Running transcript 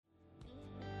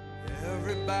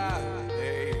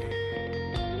Everybody,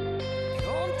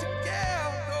 come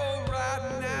together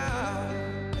right now.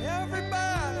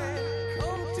 Everybody,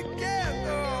 come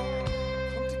together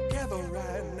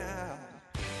right now.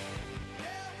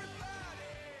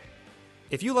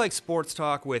 If you like sports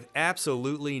talk with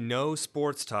absolutely no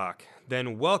sports talk,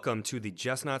 then welcome to the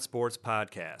Just Not Sports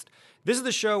podcast. This is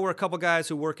the show where a couple guys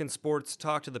who work in sports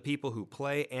talk to the people who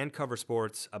play and cover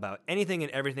sports about anything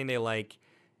and everything they like,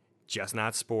 just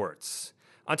not sports.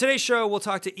 On today's show, we'll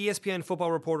talk to ESPN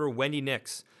football reporter Wendi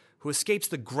Nix, who escapes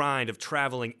the grind of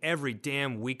traveling every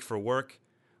damn week for work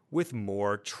with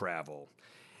more travel.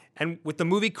 And with the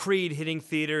movie Creed hitting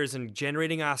theaters and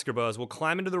generating Oscar buzz, we'll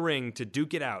climb into the ring to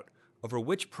duke it out over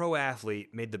which pro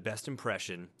athlete made the best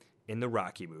impression in the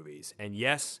Rocky movies. And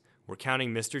yes, we're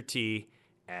counting Mr. T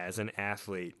as an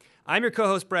athlete. I'm your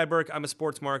co-host, Brad Burke. I'm a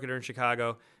sports marketer in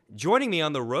Chicago. Joining me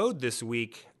on the road this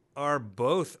week are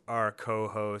both our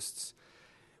co-hosts.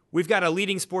 We've got a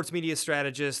leading sports media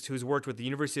strategist who's worked with the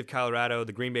University of Colorado,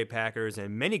 the Green Bay Packers,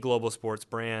 and many global sports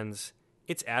brands.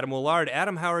 It's Adam Willard.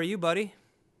 Adam, how are you, buddy?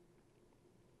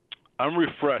 I'm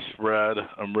refreshed, Brad.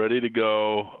 I'm ready to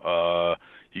go.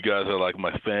 You guys are like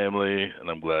my family, and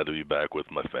I'm glad to be back with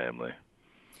my family.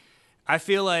 I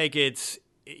feel like it's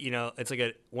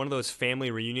like one of those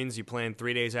family reunions you plan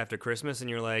 3 days after Christmas, and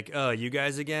you're like, oh, you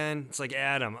guys again? It's like,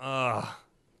 Adam,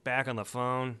 back on the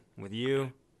phone with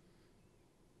you.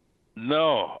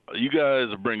 No, you guys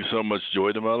bring so much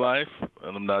joy to my life,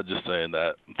 and I'm not just saying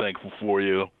that. I'm thankful for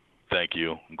you. Thank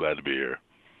you. I'm glad to be here.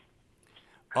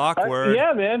 Awkward.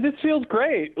 Yeah, man, this feels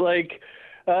great.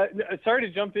 Sorry to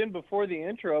jump in before the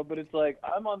intro, but it's like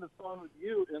I'm on the phone with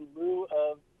you in lieu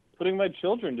of putting my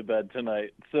children to bed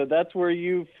tonight. So that's where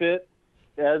you fit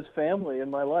as family in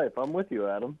my life. I'm with you,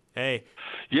 Adam. Hey.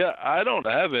 Yeah, I don't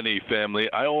have any family.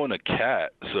 I own a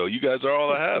cat, so you guys are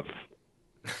all I have.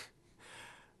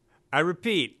 I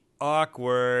repeat,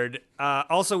 awkward.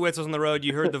 Also with us on the road,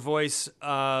 you heard the voice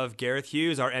of Gareth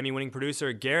Hughes, our Emmy-winning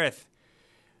producer. Gareth,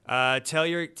 tell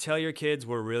your kids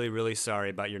we're really, really sorry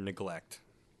about your neglect.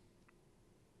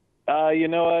 You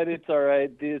know what? It's all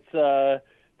right. It's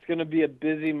going to be a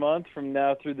busy month from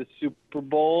now through the Super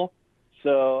Bowl.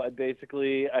 So I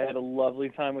had a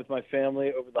lovely time with my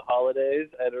family over the holidays.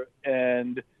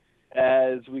 And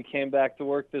as we came back to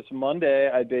work this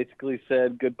Monday, I basically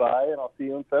said goodbye and I'll see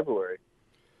you in February.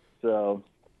 So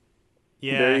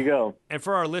yeah, there you go. And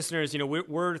for our listeners,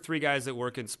 we're three guys that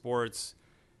work in sports.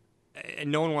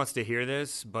 And no one wants to hear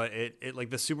this, but it like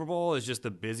the Super Bowl is just the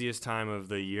busiest time of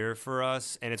the year for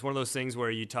us, and it's one of those things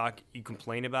where you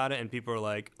complain about it, and people are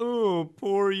like, "Oh,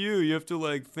 poor you! You have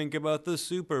to think about the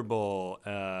Super Bowl."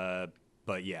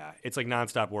 But yeah, it's like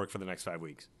nonstop work for the next 5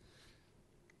 weeks.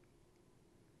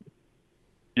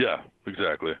 Yeah,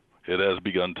 exactly. It has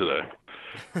begun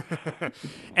today.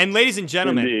 And ladies and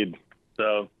gentlemen, indeed.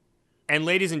 And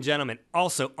ladies and gentlemen,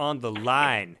 also on the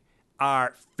line,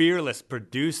 our fearless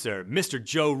producer, Mr.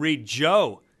 Joe Reed.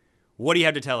 Joe, what do you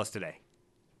have to tell us today?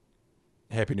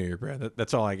 Happy New Year, Brad.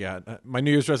 That's all I got. My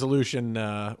New Year's resolution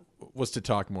was to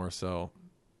talk more, so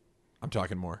I'm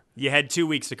talking more. You had 2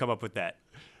 weeks to come up with that.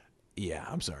 Yeah,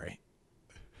 I'm sorry.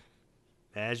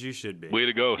 As you should be. Way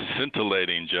to go.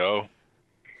 Scintillating, Joe.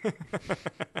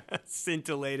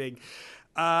 Scintillating.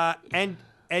 And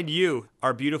you,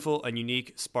 our beautiful and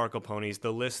unique Sparkle Ponies,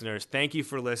 the listeners, thank you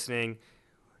for listening.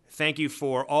 Thank you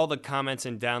for all the comments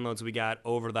and downloads we got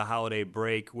over the holiday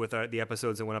break with the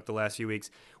episodes that went up the last few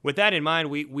weeks. With that in mind,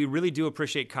 we really do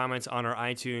appreciate comments on our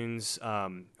iTunes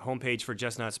homepage for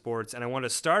Just Not Sports. And I want to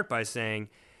start by saying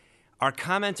our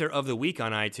commenter of the week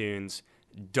on iTunes,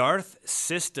 Darth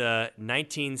Sista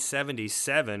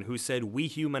 1977, who said, "We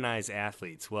humanize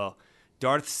athletes." Well,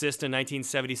 Darth Sista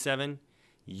 1977,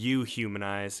 you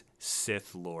humanize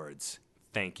Sith Lords.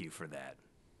 Thank you for that.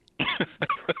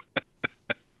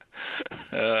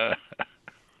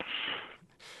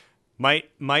 Might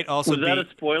also Was be. that a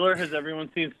spoiler? Has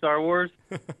everyone seen Star Wars?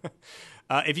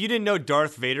 If you didn't know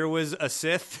Darth Vader was a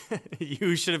Sith,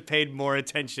 you should have paid more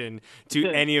attention to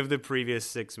any of the previous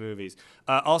 6 movies.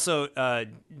 Also,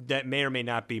 that may or may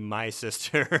not be my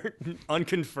sister,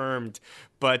 unconfirmed,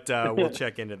 but we'll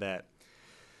check into that.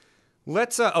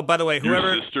 Let's. By the way,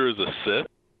 whoever Your sister is a Sith?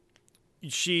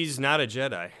 She's not a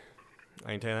Jedi.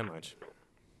 I can tell you that much.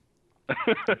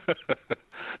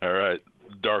 All right.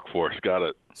 Dark Force. Got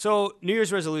it. So, New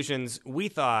Year's resolutions, we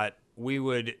thought we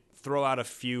would throw out a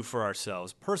few for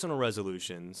ourselves. Personal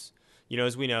resolutions.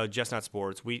 As we know, Just Not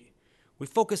Sports, we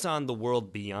focus on the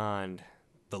world beyond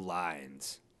the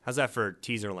lines. How's that for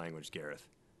teaser language, Gareth?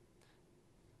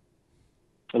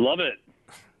 I love it.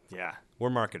 Yeah. We're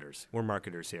marketers. We're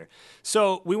marketers here.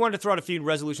 So we wanted to throw out a few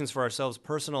resolutions for ourselves,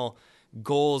 personal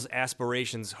goals,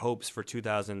 aspirations, hopes for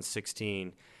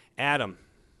 2016. Adam,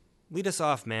 lead us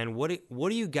off, man. What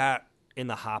do you got in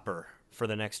the hopper for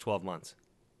the next 12 months?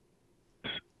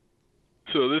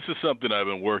 So this is something I've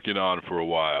been working on for a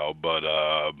while, but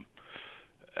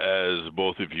as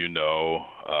both of you know,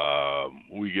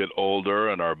 we get older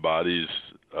and our bodies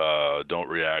don't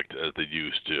react as they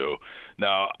used to.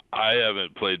 Now, I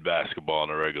haven't played basketball on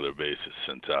a regular basis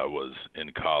since I was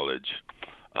in college.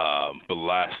 But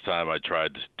last time I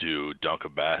tried to dunk a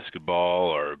basketball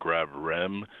or grab a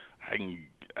rim, I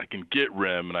can get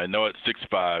rim, and I know at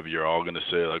 6'5", you're all going to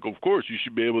say, like, of course, you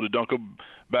should be able to dunk a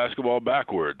basketball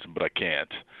backwards, but I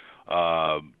can't.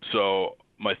 So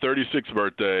my 36th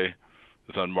birthday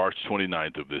is on March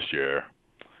 29th of this year,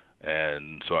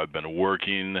 and so I've been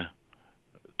working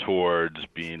towards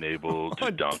being able to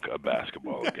dunk a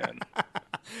basketball again.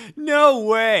 No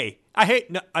way. That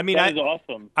is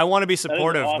awesome. I want to be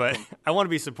supportive, awesome.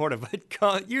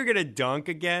 but you're going to dunk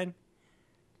again?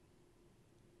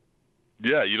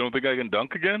 Yeah, you don't think I can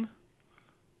dunk again?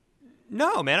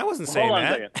 No, man, I wasn't saying Hold on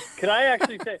that. a second. Can I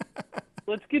actually say,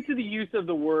 let's get to the use of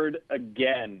the word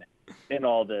again in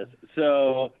all this.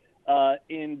 So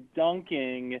in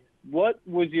dunking, what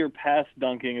was your past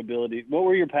dunking ability? What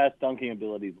were your past dunking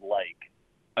abilities like?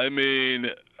 I mean,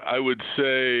 I would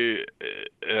say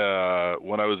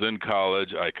when I was in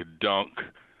college, I could dunk,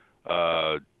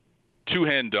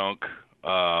 two-hand dunk,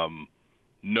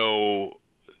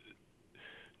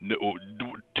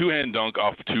 two-hand dunk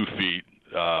off 2 feet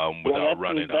without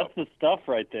running up. That's the stuff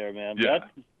right there, man. Yeah.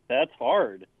 That's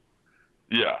hard.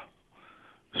 Yeah.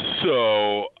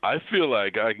 So I feel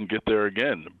like I can get there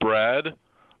again. Brad,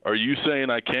 are you saying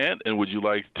I can't, and would you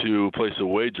like to place a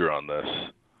wager on this?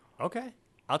 Okay.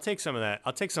 I'll take some of that.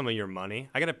 I'll take some of your money.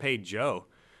 I got to pay Joe.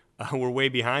 We're way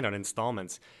behind on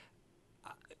installments.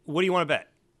 What do you want to bet?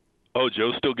 Oh,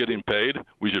 Joe's still getting paid?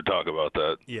 We should talk about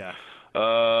that. Yeah.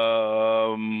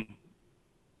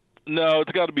 No,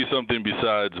 it's got to be something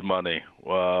besides money.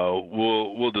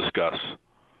 We'll discuss.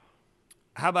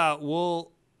 How about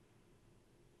we'll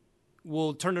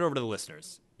turn it over to the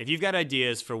listeners. If you've got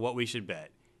ideas for what we should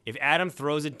bet, if Adam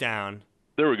throws it down,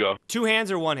 There we go. 2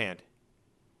 hands or 1 hand?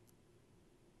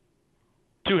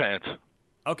 2 hands.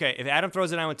 Okay, if Adam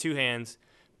throws it down with 2 hands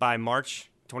by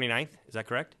March 29th, is that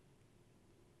correct?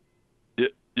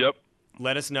 Yep.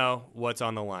 Let us know what's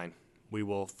on the line. We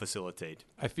will facilitate.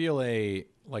 I feel a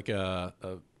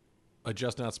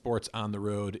Just Not Sports on the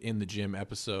road in the gym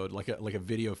episode, like a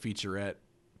video featurette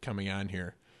coming on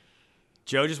here.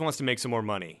 Joe just wants to make some more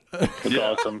money. That's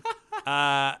awesome.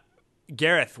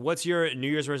 Gareth, what's your New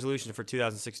Year's resolution for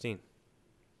 2016?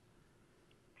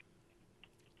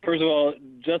 First of all,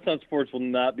 Just Not Sports will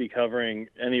not be covering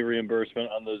any reimbursement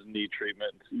on those knee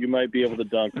treatments. You might be able to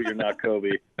dunk, but you're not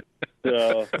Kobe.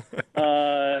 So,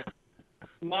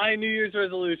 my New Year's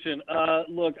resolution.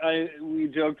 Look, we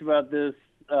joked about this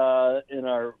in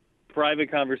our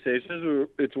private conversations.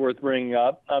 It's worth bringing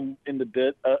up. I'm in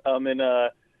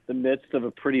the midst of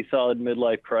a pretty solid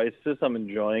midlife crisis. I'm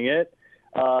enjoying it.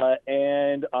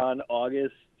 And on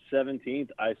August 17th,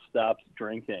 I stopped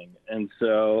drinking. And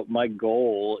so my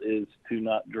goal is to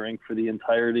not drink for the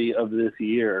entirety of this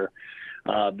year.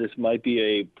 This might be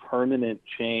a permanent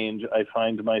change. I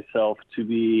find myself to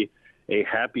be a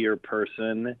happier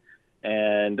person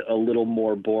and a little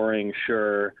more boring,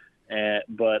 sure,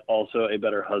 but also a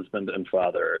better husband and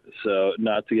father. So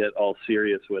not to get all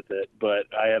serious with it, but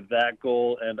I have that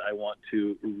goal, and I want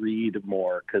to read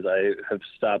more because I have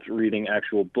stopped reading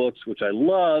actual books, which I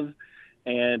love,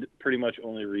 and pretty much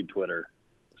only read Twitter.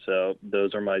 So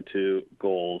those are my 2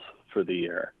 goals for the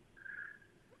year.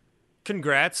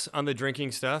 Congrats on the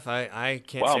drinking stuff. I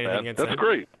can't say anything against that. That's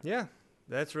great. Yeah,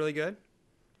 that's really good.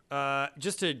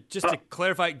 Just to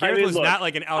clarify, Gareth was not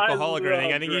like an alcoholic or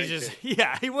anything. I think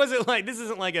he wasn't like, this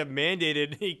isn't like a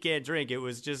mandated he can't drink. It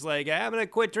was just like, I'm going to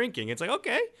quit drinking. It's like,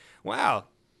 okay, wow.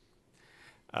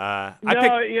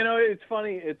 It's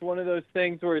funny. It's one of those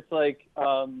things where it's like,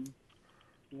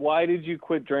 why did you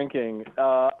quit drinking?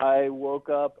 I woke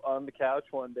up on the couch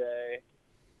one day,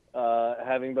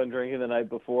 having been drinking the night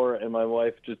before, and my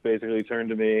wife just basically turned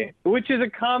to me, which is a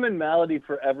common malady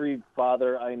for every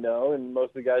father I know and most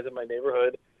of the guys in my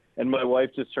neighborhood. And my wife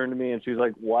just turned to me and she's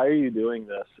like, "Why are you doing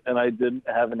this?" And I didn't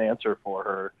have an answer for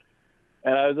her.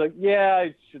 And I was like, yeah,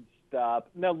 I should stop.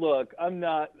 Now, look, I'm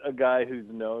not a guy who's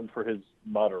known for his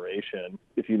moderation,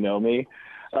 if you know me.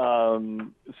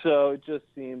 So it just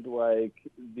seemed like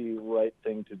the right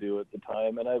thing to do at the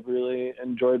time. And I've really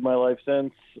enjoyed my life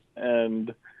since.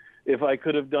 And if I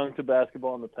could have dunked a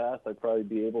basketball in the past, I'd probably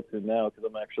be able to now because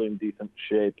I'm actually in decent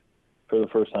shape for the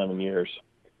first time in years.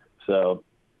 So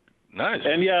Nice.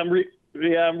 And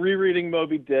I'm rereading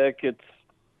Moby Dick. It's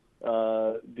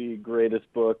the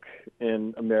greatest book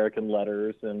in American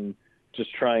letters, and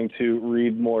just trying to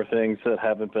read more things that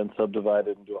haven't been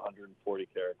subdivided into 140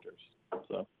 characters.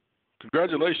 So,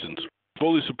 Congratulations.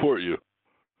 Fully support you.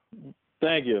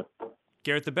 thank you.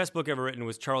 Garrett, the best book ever written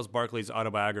was Charles Barkley's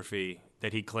autobiography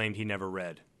that he claimed he never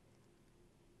read.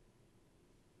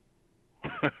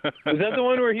 Is that the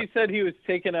one where he said he was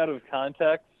taken out of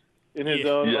context in his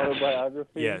own Yes.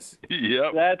 autobiography? Yes.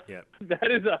 Yep.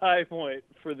 That is a high point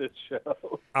for this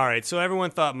show. All right, so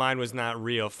everyone thought mine was not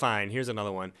real. Fine, here's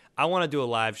another one. I want to do a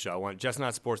live show. I want Just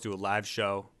Not Sports to do a live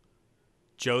show.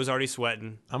 Joe's already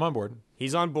sweating. I'm on board.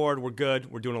 He's on board. We're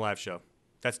good. We're doing a live show.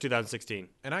 That's 2016.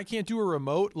 And I can't do a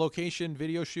remote location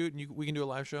video shoot, and we can do a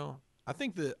live show. I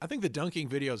think the dunking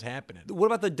video is happening. What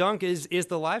about the dunk is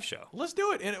the live show? Let's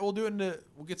do it, and we'll do it.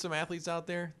 We'll get some athletes out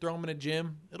there, throw them in a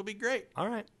gym. It'll be great. All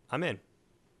right, I'm in.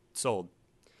 Sold.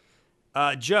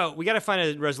 Joe, we got to find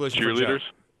a resolution for Cheerleaders? Joe.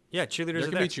 Yeah, cheerleaders There are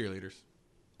can there. be cheerleaders.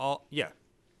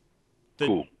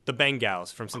 The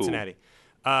Bengals from Cincinnati.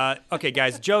 Okay,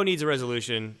 guys, Joe needs a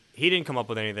resolution. He didn't come up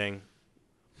with anything.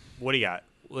 What do you got?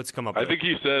 Let's come up with I think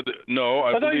he said, no,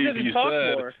 I thought you believe said he to talk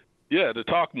said, more. yeah, to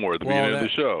talk more at the beginning of the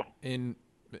show. And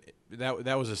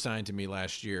that was assigned to me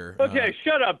last year. Okay,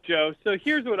 shut up, Joe. So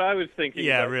here's what I was thinking.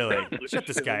 Yeah, about really. resolution Shut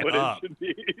this and guy what up. It should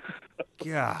be.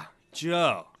 God,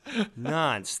 Joe,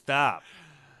 non-stop.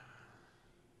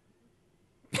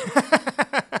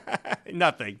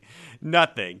 Nothing.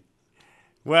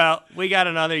 Well, we got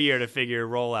another year to figure your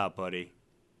roll out, buddy.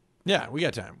 Yeah, we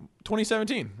got time.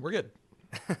 2017, we're good.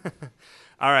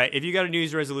 All right, if you got a New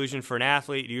Year's resolution for an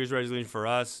athlete, New Year's resolution for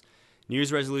us, New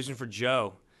Year's resolution for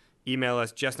Joe, email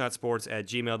us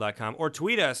justnotsports@gmail.com or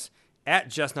tweet us at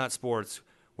justnotsports,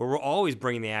 where we're always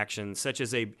bringing the action, such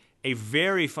as a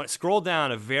very fun, scroll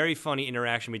down, a very funny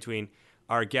interaction between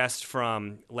our guest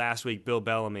from last week, Bill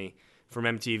Bellamy from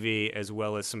MTV, as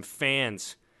well as some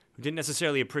fans who didn't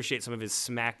necessarily appreciate some of his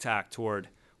smack talk toward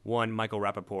one Michael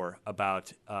Rappaport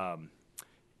about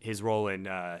his role in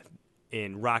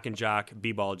Rock and Jock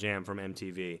B-Ball Jam from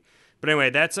MTV. But anyway,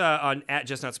 that's on at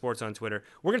Just Not Sports on Twitter.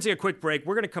 We're going to take a quick break.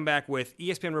 We're going to come back with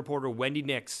ESPN reporter Wendi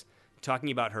Nix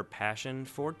talking about her passion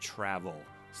for travel.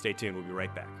 Stay tuned. We'll be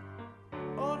right back.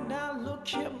 Oh, now look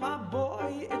here, my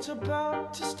boy, it's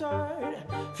about to start.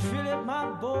 Feel it, my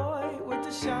boy, with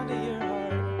the sound of your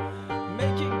heart.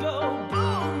 Make it go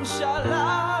boom,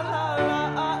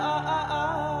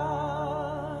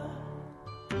 sha-la-la-la-la.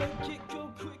 Make it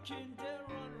go quick and then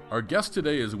run. Our guest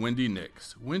today is Wendi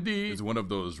Nix. Wendi is one of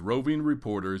those roving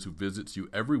reporters who visits you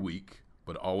every week,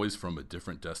 but always from a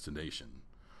different destination.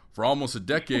 For almost a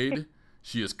decade,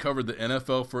 she has covered the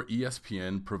NFL for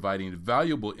ESPN, providing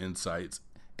valuable insights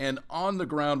and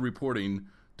on-the-ground reporting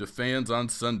to fans on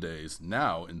Sundays,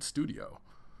 now in studio.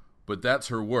 But that's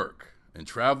her work, and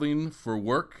traveling for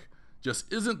work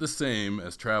just isn't the same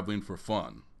as traveling for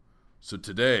fun. So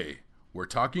today, we're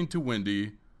talking to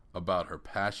Wendi about her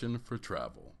passion for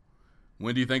travel.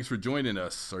 Wendi, thanks for joining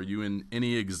us. Are you in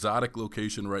any exotic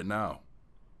location right now?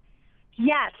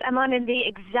 Yes, I'm on the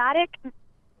exotic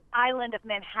island of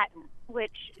Manhattan,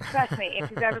 which, trust me,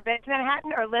 if you've ever been to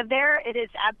Manhattan or lived there, it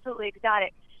is absolutely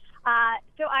exotic.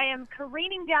 So I am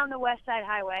careening down the West Side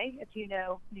Highway, if you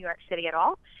know New York City at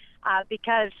all,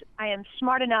 because I am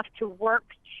smart enough to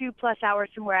work 2+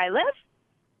 hours from where I live.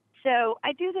 So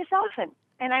I do this often,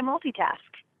 and I multitask.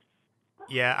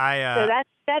 Yeah, So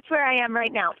that's where I am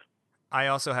right now. I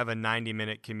also have a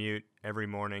 90-minute commute every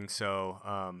morning, so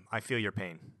I feel your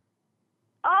pain.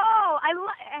 Oh, I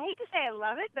hate to say I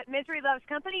love it, but misery loves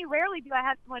company. Rarely do I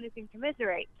have someone who can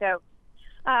commiserate. So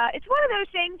it's one of those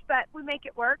things, but we make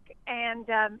it work, and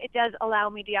it does allow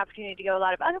me the opportunity to go a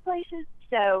lot of other places,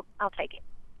 so I'll take it.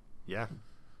 Yeah.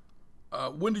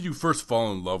 When did you first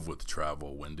fall in love with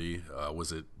travel, Wendi?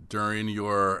 Was it during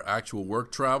your actual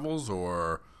work travels,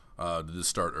 or did it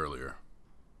start earlier?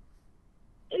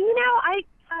 You know,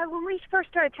 when we first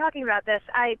started talking about this,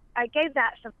 I gave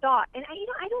that some thought, and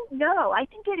I don't know. I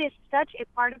think it is such a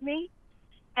part of me,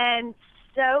 and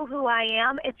so who I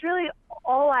am. It's really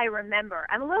all I remember.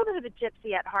 I'm a little bit of a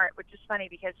gypsy at heart, which is funny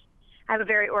because I have a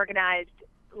very organized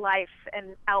life,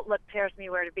 and outlook tells me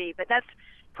where to be. But that's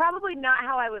probably not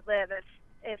how I would live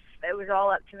if it was all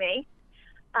up to me.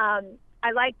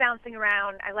 I like bouncing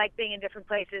around. I like being in different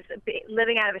places.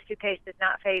 Living out of a suitcase does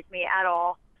not faze me at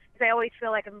all. I always feel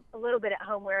like I'm a little bit at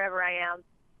home wherever I am.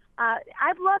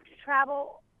 I've loved to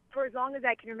travel for as long as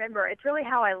I can remember. It's really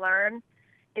how I learn.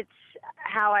 It's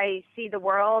how I see the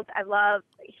world. I love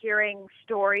hearing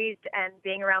stories and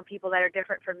being around people that are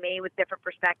different from me with different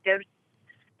perspectives.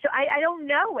 So I don't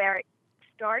know where it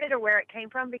started or where it came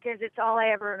from because it's all I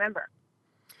ever remember.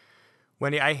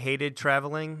 Wendy, I hated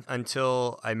traveling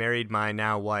until I married my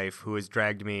now wife, who has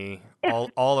dragged me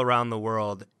all around the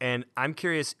world. And I'm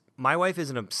curious, my wife is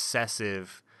an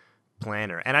obsessive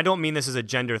planner. And I don't mean this as a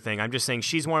gender thing. I'm just saying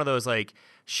she's one of those, like,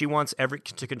 she wants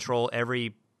to control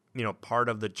every, part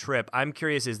of the trip. I'm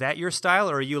curious, is that your style,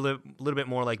 or are you a little bit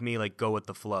more like me, like go with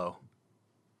the flow?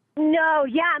 No,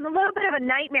 yeah, I'm a little bit of a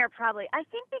nightmare probably. I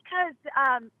think because,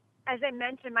 as I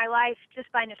mentioned, my life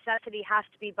just by necessity has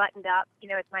to be buttoned up.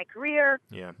 It's my career.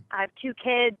 Yeah. I have 2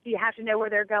 kids. You have to know where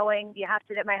they're going. You have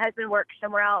to know my husband works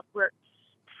somewhere else. We're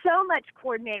so much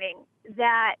coordinating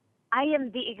that I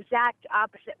am the exact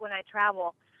opposite when I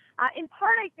travel. In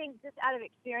part, I think just out of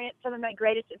experience, some of my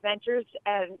greatest adventures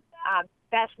and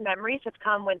best memories have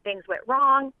come when things went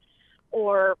wrong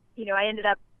or, I ended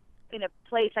up in a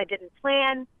place I didn't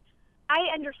plan.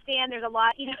 I understand there's a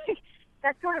lot,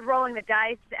 that's sort of rolling the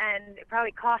dice, and it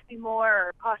probably cost me more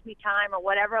or cost me time or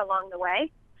whatever along the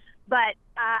way. But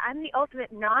I'm the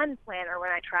ultimate non-planner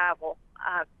when I travel,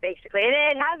 basically. And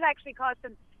it has actually caused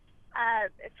some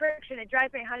friction. It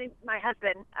drives my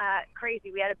husband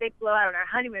crazy. We had a big blowout on our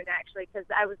honeymoon, actually, because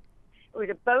it was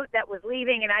a boat that was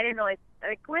leaving, and I didn't really,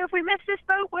 well, if we miss this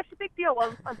boat, what's the big deal?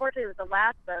 Well, unfortunately, it was the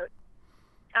last boat,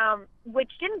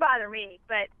 which didn't bother me,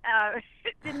 but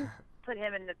it didn't put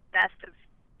him in the best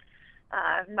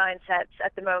of mindsets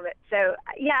at the moment. So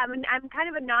yeah, I'm kind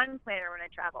of a non-planner when I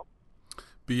travel.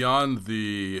 Beyond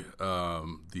the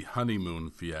honeymoon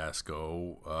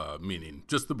fiasco, meaning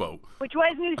just the boat, which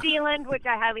was New Zealand, which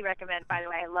I highly recommend. By the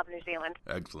way, I love New Zealand.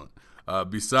 Excellent.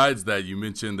 Besides that, you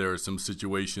mentioned there are some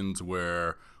situations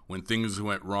where when things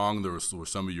went wrong, were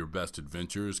some of your best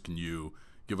adventures. Can you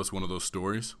give us one of those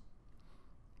stories?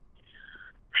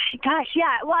 Gosh,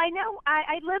 yeah. Well, I know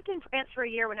I lived in France for a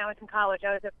year when I was in college.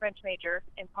 I was a French major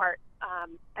in part.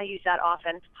 I use that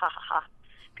often, ha ha ha,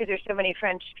 because there's so many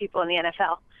French people in the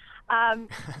NFL.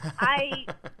 I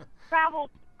traveled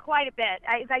quite a bit.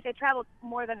 In fact, I traveled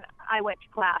more than I went to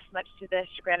class, much to the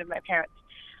chagrin of my parents.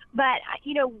 But,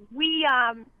 we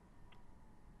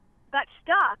got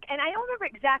stuck, and I don't remember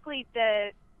exactly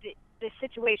the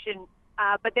situation,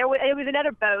 but it was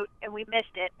another boat, and we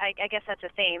missed it. I guess that's a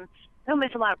theme. I don't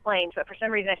miss a lot of planes, but for some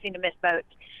reason I seem to miss boats.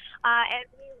 And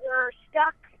we were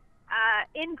stuck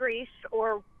in Greece,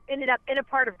 or ended up in a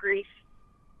part of Greece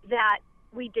that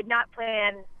we did not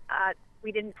plan.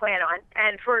 We didn't plan on,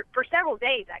 and for several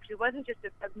days actually. It wasn't just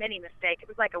a mini mistake; it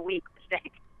was like a week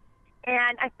mistake.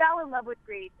 And I fell in love with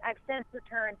Greece. I've since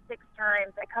returned 6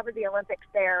 times. I covered the Olympics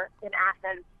there in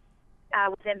Athens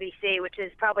with NBC, which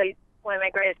is probably one of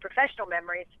my greatest professional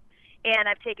memories. And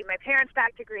I've taken my parents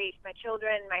back to Greece, my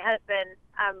children, my husband.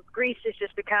 Greece has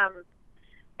just become,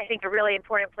 I think, a really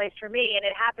important place for me. And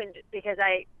it happened because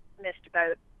I missed a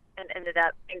boat and ended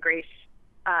up in Greece.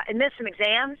 And missed some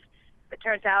exams, but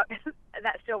turns out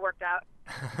that still worked out.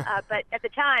 But at the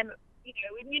time,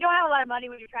 you don't have a lot of money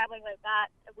when you're traveling like that.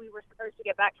 We were supposed to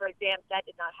get back for exams. That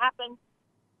did not happen.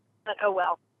 But oh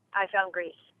well, I found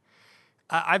Greece.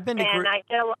 I've been to Greece.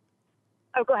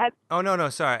 Oh, go ahead. Oh, no,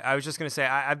 sorry. I was just going to say,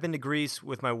 I've been to Greece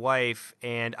with my wife,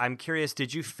 and I'm curious,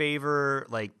 did you favor,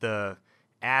 like, the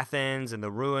Athens and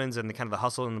the ruins and the kind of the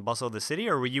hustle and the bustle of the city,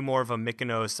 or were you more of a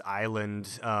Mykonos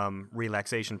island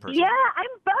relaxation person? Yeah, I'm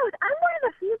both. I'm one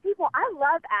of the few people. I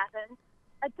love Athens.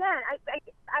 Again,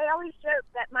 I always joke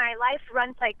that my life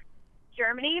runs like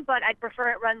Germany, but I'd prefer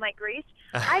it run like Greece.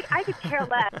 I could care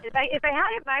less. If I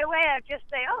had it my way, I'd just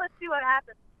say, oh, let's see what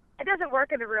happens. It doesn't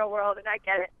work in the real world, and I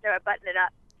get it, so I button it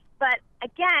up. But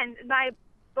again, my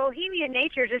bohemian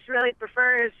nature just really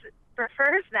prefers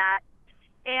that.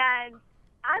 And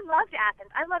I loved Athens.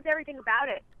 I loved everything about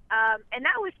it. And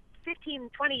that was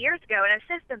 15, 20 years ago, and I've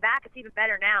since been back. It's even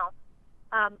better now,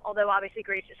 although obviously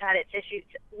Greece has had its issues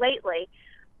lately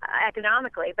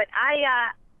economically. But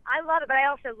I love it, but I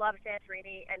also love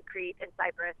Santorini and Crete and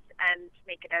Cyprus and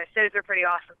Mykonos. Those are pretty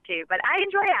awesome, too. But I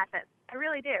enjoy Athens. I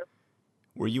really do.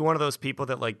 Were you one of those people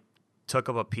that, like, took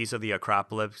up a piece of the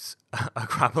Acropolis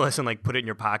and, like, put it in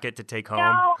your pocket to take home?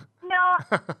 No.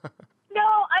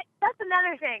 That's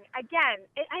another thing. Again,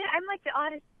 I'm like the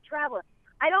honest traveler.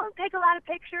 I don't take a lot of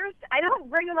pictures. I don't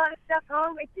bring a lot of stuff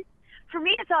home. For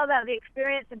me, it's all about the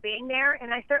experience of being there,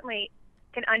 and I certainly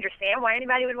can understand why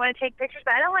anybody would want to take pictures,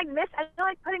 but I don't like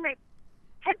putting my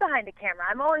head behind the camera.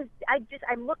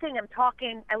 I'm looking, I'm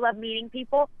talking. I love meeting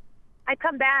people. I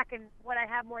come back, and what I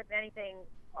have more than anything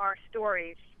are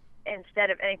stories. instead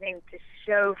of anything to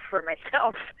show for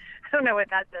myself. I don't know what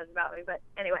that says about me, but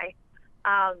anyway,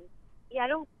 yeah, I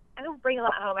don't bring a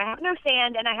lot home. I have no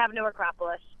sand and I have no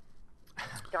Acropolis.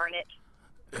 Darn it.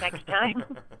 Next time.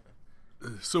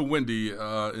 So, Wendi,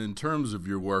 in terms of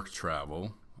your work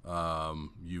travel,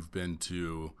 you've been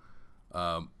to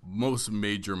most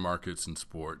major markets in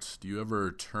sports. Do you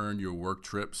ever turn your work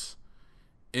trips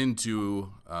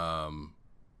into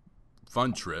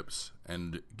fun trips?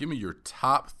 And give me your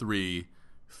top 3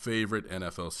 favorite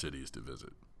NFL cities to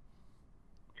visit.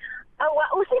 Oh,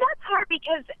 well, see, that's hard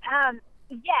because,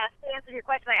 yes, to answer your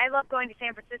question, I love going to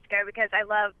San Francisco because I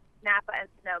love Napa and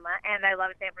Sonoma, and I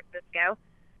love San Francisco.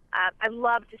 I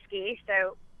love to ski,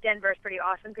 so Denver's pretty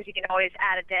awesome because you can always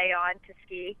add a day on to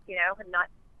ski, and not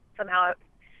somehow,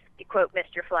 you quote,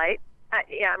 missed your flight.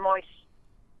 Yeah, I'm always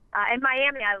and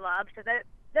Miami I love, so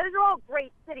those are all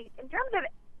great cities. In terms of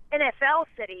NFL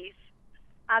cities,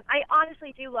 I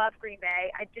honestly do love Green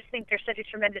Bay. I just think there's such a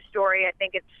tremendous story. I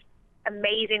think it's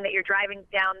amazing that you're driving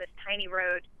down this tiny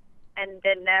road, and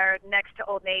then there next to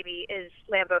Old Navy is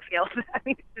Lambeau Field. I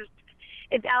mean,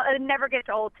 it never gets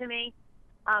old to me.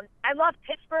 I love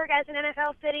Pittsburgh as an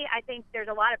NFL city. I think there's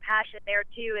a lot of passion there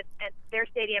too, and their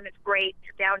stadium is great.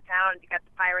 You're downtown. You got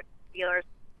the Pirates, Steelers.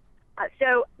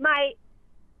 So my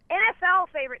NFL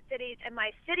favorite cities and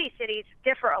my cities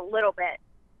differ a little bit.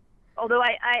 Although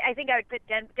I think I would put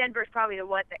Denver's probably the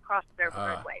one that crosses over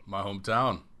roadway. My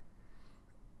hometown.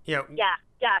 Yeah. Yeah.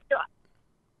 So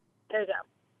there you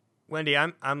go.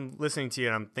 Wendi, I'm listening to you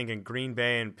and I'm thinking Green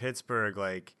Bay and Pittsburgh,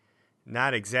 like,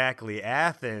 not exactly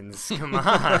Athens. Come on.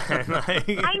 I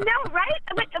know, right?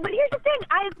 But here's the thing.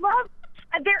 I love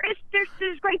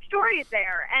there's great stories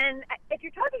there. And if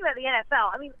you're talking about the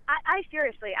NFL, I mean, I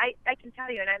seriously, I can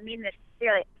tell you, and I mean this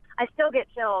sincerely, I still get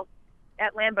chills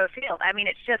at Lambeau Field. I mean,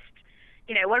 it's just,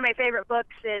 one of my favorite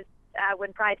books is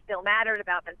When Pride Still Mattered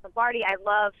about Vince Lombardi. I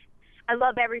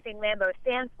love everything Lambeau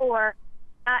stands for.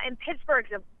 And Pittsburgh's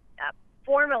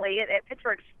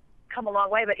Pittsburgh's come a long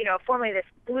way, but formerly this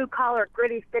blue-collar,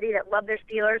 gritty city that love their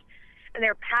Steelers, and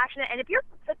they're passionate. And if you're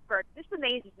from Pittsburgh, this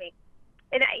amazes me.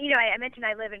 And I mentioned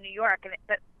I live in New York,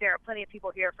 but there are plenty of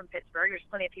people here from Pittsburgh. There's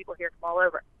plenty of people here from all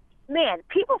over. Man,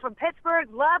 people from Pittsburgh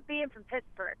love being from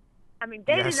Pittsburgh. I mean,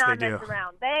 they do not mess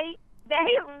around. They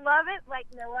love it like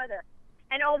no other.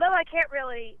 And although I can't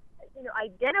really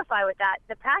identify with that,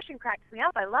 the passion cracks me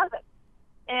up. I love it.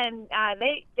 And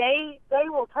they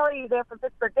will tell you they're from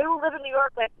Pittsburgh. They will live in New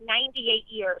York like 98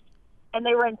 years, and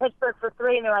they were in Pittsburgh for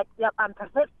 3, and they're like, "Yep, I'm from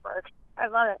Pittsburgh." I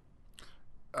love it.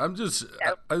 I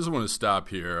just want to stop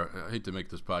here. I hate to make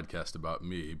this podcast about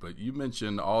me, but you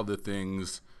mentioned all the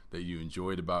things that you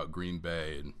enjoyed about Green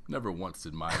Bay, and never once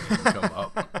did my name come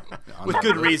up. With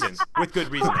good reason. With good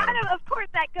reason. Well, of course,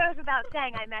 that goes without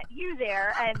saying. I met you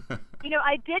there, and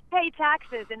I did pay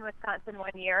taxes in Wisconsin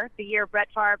one year, the year Brett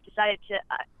Favre decided to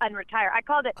unretire. I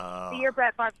called it the year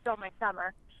Brett Favre stole my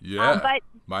summer. Yeah, but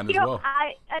mine as well.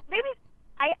 I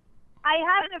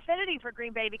had an affinity for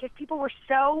Green Bay because people were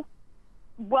so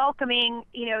welcoming.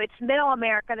 It's middle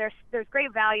America. There's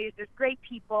great values. There's great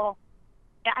people.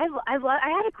 I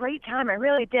had a great time. I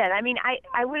really did. I mean,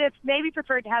 I would have maybe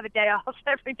preferred to have a day off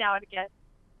every now and again.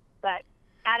 But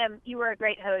Adam, you were a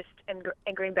great host, and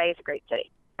Green Bay is a great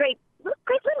city. Great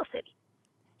little city.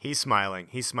 He's smiling.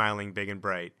 He's smiling big and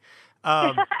bright.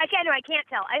 I can't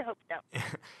tell. I hope so.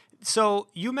 So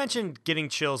you mentioned getting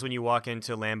chills when you walk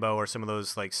into Lambeau or some of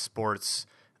those like sports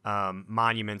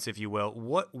monuments, if you will.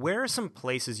 Where are some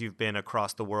places you've been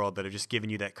across the world that have just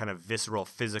given you that kind of visceral,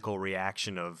 physical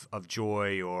reaction of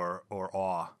joy or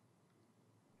awe?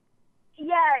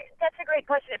 Yeah, that's a great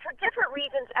question. For different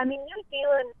reasons. I mean, New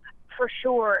Zealand, for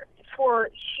sure, for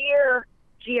sheer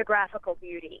geographical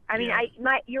beauty. I mean,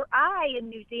 your eye in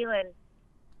New Zealand,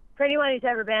 for anyone who's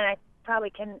ever been, I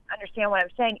probably can understand what I'm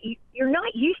saying. You're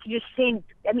not used to just seeing.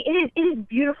 I mean, it is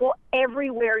beautiful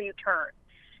everywhere you turn.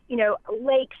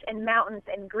 Lakes and mountains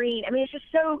and green. I mean, it's just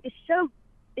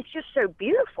so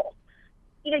beautiful.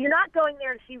 You're not going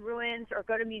there to see ruins or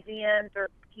go to museums or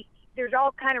there's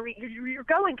all kind of you're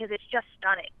going because it's just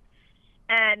stunning.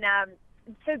 And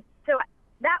so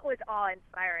that was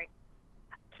awe-inspiring.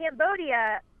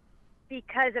 Cambodia,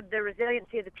 because of the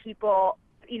resiliency of the people,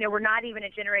 we're not even a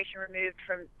generation removed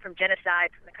from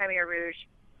genocide, from the Khmer Rouge.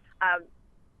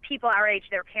 People our age,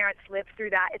 their parents lived through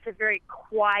that. It's a very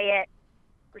quiet,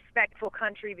 respectful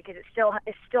country because it's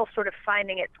still sort of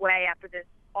finding its way after this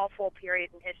awful period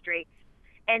in history.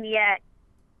 And yet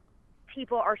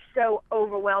people are so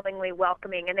overwhelmingly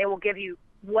welcoming, and they will give you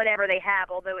whatever they have,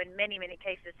 although in many, many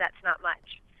cases that's not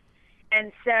much.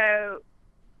 And so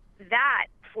that,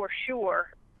 for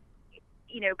sure,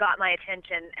 got my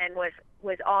attention and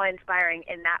was awe-inspiring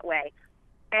in that way.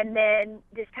 And then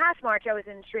this past March, I was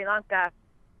in Sri Lanka,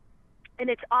 and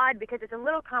it's odd because it's a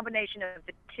little combination of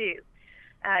the two.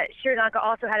 Sri Lanka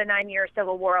also had a 9-year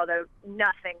civil war, although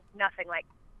nothing like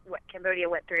what Cambodia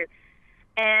went through.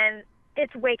 And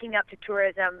it's waking up to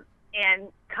tourism and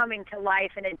coming to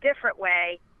life in a different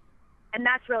way. And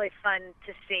that's really fun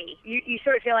to see. You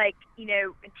sort of feel like, in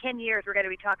 10 years we're going to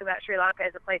be talking about Sri Lanka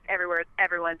as a place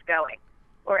everyone's going,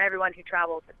 or everyone who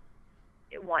travels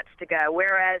wants to go.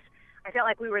 Whereas I felt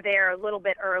like we were there a little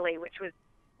bit early, which was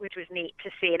neat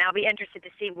to see. And I'll be interested to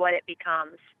see what it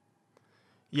becomes.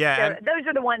 Yeah. So those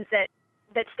are the ones that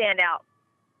stand out.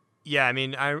 Yeah, I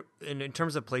mean, in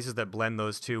terms of places that blend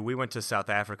those two, we went to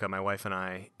South Africa, my wife and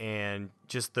I, and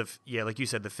just like you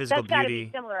said, the physical That's beauty.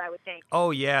 That's got to be similar, I would think. Oh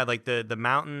yeah, like the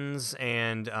mountains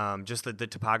and just the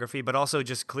topography, but also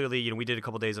just clearly, we did a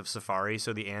couple days of safari,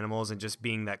 so the animals and just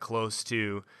being that close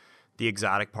to the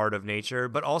exotic part of nature.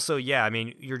 But also, yeah, I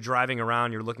mean, you're driving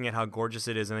around, you're looking at how gorgeous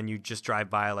it is, and then you just drive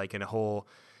by like in a whole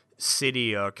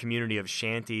city or community of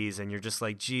shanties, and you're just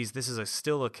like, geez, this is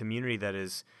still a community that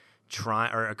is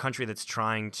or a country that's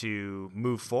trying to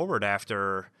move forward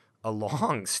after a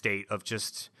long state of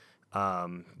just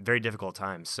very difficult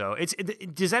times. So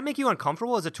does that make you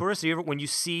uncomfortable as a tourist? When you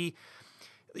see,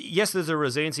 yes, there's a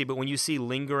resiliency, but when you see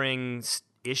lingering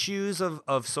issues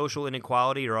of social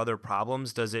inequality or other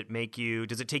problems, does it take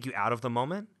you out of the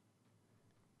moment?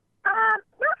 Not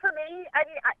for me. I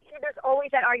mean, there's always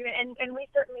that argument, and we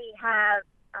certainly have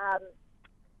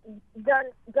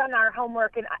done our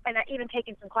homework and even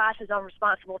taken some classes on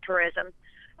responsible tourism,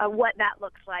 what that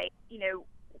looks like,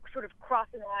 sort of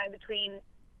crossing the line between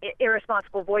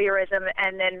irresponsible voyeurism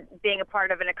and then being a part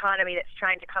of an economy that's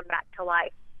trying to come back to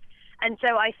life. And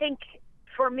so I think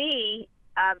for me,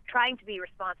 trying to be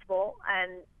responsible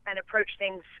and approach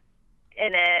things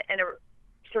in a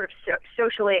sort of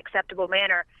socially acceptable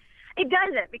manner, it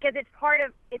doesn't, because it's part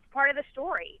of the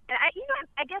story. And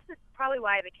I guess that's probably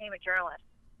why I became a journalist.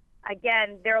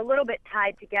 Again, they're a little bit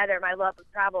tied together, my love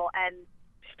of travel and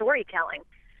storytelling.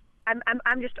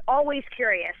 I'm just always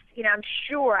curious. I'm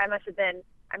sure I must have been,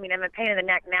 I'm a pain in the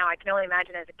neck now. I can only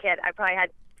imagine as a kid. I probably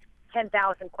had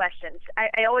 10,000 questions.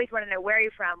 I always want to know, where are you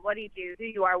from? What do you do? Who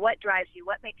you are? What drives you?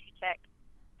 What makes you tick?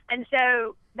 And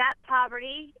so that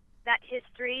poverty, that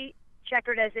history,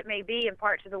 checkered as it may be in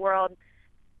parts of the world,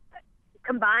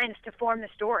 combines to form the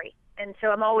story. And so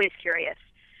I'm always curious.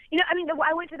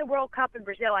 I went to the World Cup in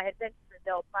Brazil. I had been to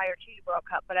Brazil prior to the World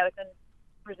Cup, but I was in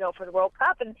Brazil for the World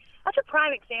Cup. And that's a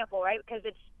prime example, right? Because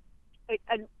it's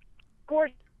a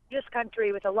gorgeous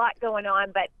country with a lot going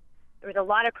on, but there was a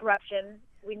lot of corruption.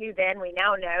 We knew then, we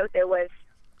now know. There was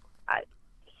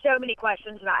so many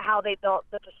questions about how they built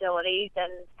the facilities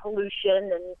and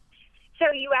pollution. And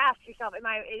so you ask yourself, am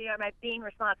I being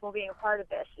responsible, being a part of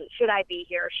this? Should I be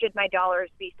here? Should my dollars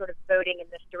be sort of voting in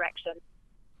this direction?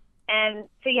 And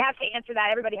so you have to answer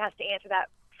that. Everybody has to answer that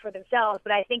for themselves.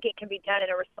 But I think it can be done in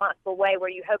a responsible way where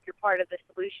you hope you're part of the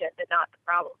solution and not the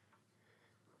problem.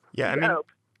 Yeah,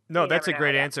 no, that's a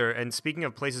great answer. And speaking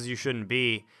of places you shouldn't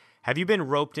be, have you been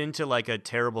roped into like a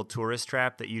terrible tourist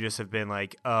trap that you just have been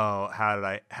like, oh, how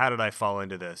did I fall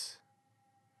into this?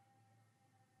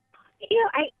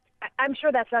 I'm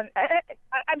sure that's on.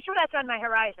 I'm sure that's on my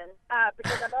horizon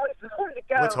because I'm always willing to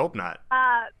go. Let's hope not.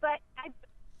 But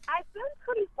I've been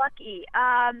pretty lucky.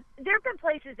 There have been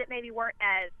places that maybe weren't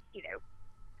as,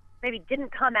 maybe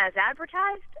didn't come as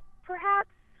advertised, perhaps.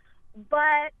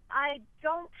 But I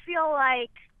don't feel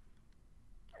like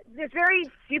there's very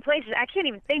few places. I can't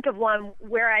even think of one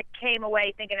where I came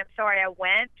away thinking, I'm sorry I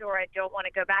went, or I don't want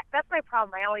to go back. That's my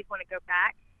problem. I always want to go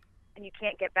back, and you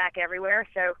can't get back everywhere.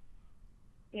 So,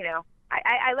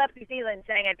 I left New Zealand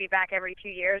saying I'd be back every 2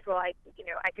 years. Well, I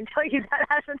can tell you that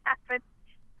hasn't happened.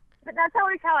 But that's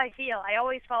always how I feel. I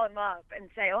always fall in love and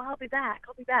say, oh, I'll be back.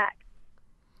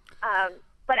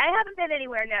 But I haven't been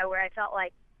anywhere, where I felt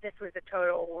like this was a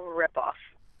total ripoff.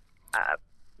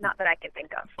 Not that I can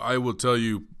think of. I will tell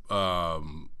you,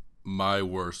 my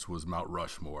worst was Mount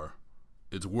Rushmore.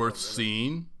 It's worth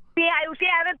seeing. Yeah, I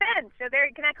haven't been. So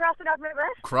can I cross it off my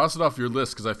list? Cross it off your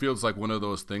list, because I feel it's like one of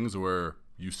those things where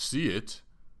you see it,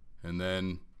 and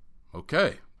then,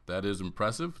 okay, that is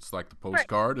impressive. It's like the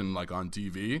postcard and like on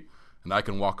TV, and I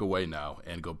can walk away now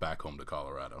and go back home to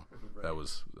Colorado. Right. That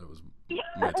was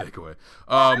my takeaway.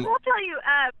 I will tell you,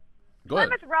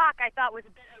 Plymouth Rock I thought was a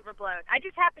bit overblown. I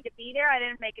just happened to be there. I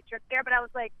didn't make a trip there, but I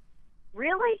was like,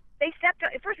 really? They stepped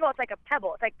on. First of all, it's like a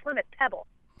pebble. It's like Plymouth Pebble.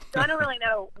 So I don't really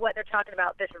know what they're talking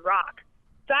about, this rock.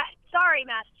 So sorry,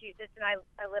 Massachusetts, and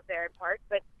I live there in part,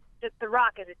 but the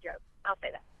rock is a joke. I'll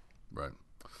say that. Right.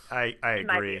 I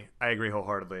agree. I agree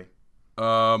wholeheartedly.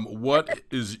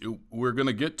 We're going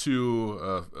to get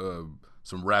to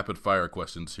some rapid fire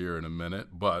questions here in a minute,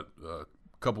 but a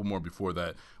couple more before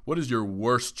that. What is your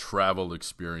worst travel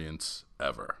experience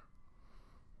ever?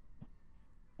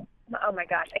 Oh my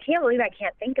gosh, I can't believe I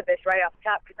can't think of this right off the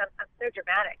top because I'm so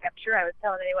dramatic. I'm sure I was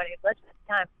telling anyone who's listening at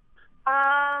the time.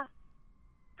 I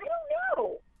don't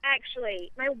know,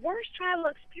 actually. My worst travel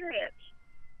experience.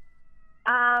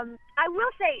 I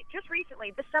will say, just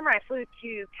recently, this summer I flew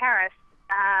to Paris.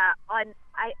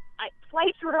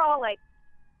 Flights were all like,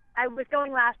 I was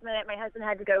going last minute. My husband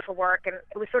had to go for work, and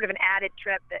it was sort of an added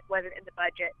trip that wasn't in the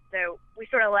budget. So we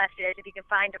sort of left it. If you can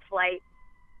find a flight,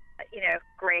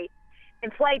 great.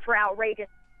 And flights were outrageous.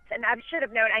 And I should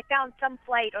have known. I found some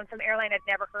flight on some airline I'd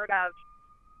never heard of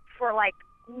for like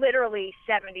literally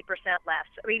 70% less.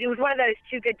 I mean, it was one of those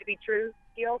too good to be true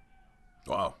deals.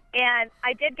 Wow. And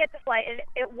I did get the flight, and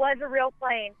it was a real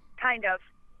plane, kind of.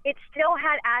 It still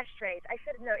had ashtrays. I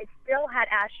should have known. It still had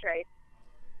ashtrays.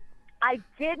 I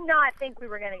did not think we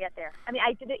were going to get there. I mean,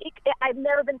 I've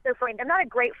never been so frightened. I'm not a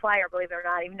great flyer, believe it or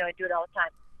not, even though I do it all the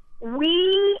time.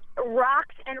 We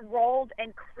rocked and rolled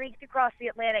and creaked across the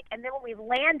Atlantic, and then when we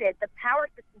landed, the power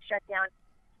system shut down,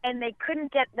 and they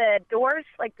couldn't get the doors.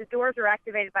 Like, the doors are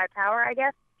activated by power, I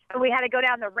guess. And we had to go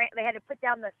down the ramp. They had to put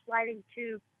down the sliding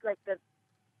tube, like the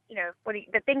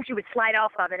things you would slide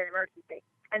off of in an emergency.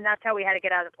 And that's how we had to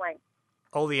get out of the plane.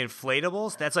 Oh, the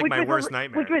inflatables? That's like my worst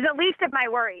nightmare. Which was the least of my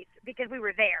worries because we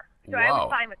were there. So I was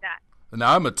fine with that.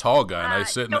 Now, I'm a tall guy,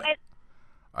 and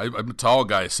I'm a tall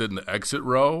guy sitting in the exit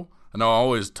row, and I'm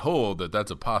always told that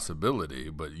that's a possibility,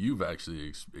 but you've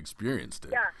actually experienced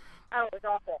it. Yeah. Oh, it was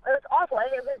awful. It was awful. And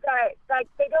it was like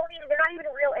they're not even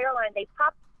a real airline. They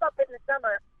pop up in the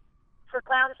summer for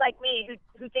clowns like me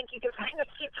who think you can find a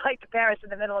cheap flight to Paris in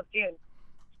the middle of June.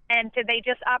 And so they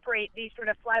just operate these sort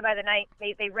of fly-by-the-night.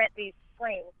 They rent these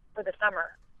planes for the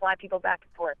summer, fly people back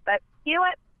and forth. But you know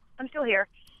what? I'm still here,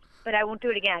 but I won't do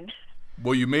it again.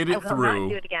 Well, you made it through. I will not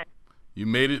do it again. You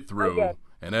made it through. Okay.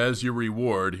 And as your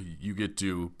reward, you get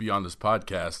to be on this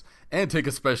podcast and take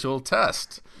a special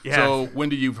test. Yeah. So,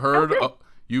 Wendi, you've heard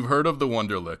of the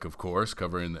Wonderlic, of course,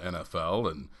 covering the NFL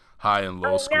and high and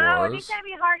low scores. No, these gotta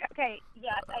be hard. Okay,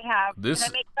 yes, I have. And I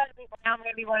make fun of people. Now I'm going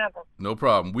to be one of them. No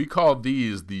problem. We call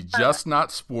these the Just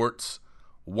Not Sports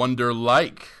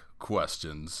Wonder-like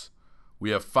questions.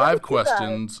 We have 5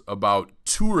 questions about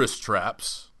tourist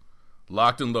traps,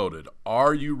 locked and loaded.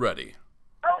 Are you ready?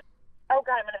 Oh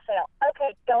God, I'm going to fail.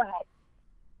 Okay, go ahead.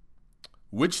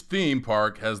 Which theme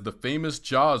park has the famous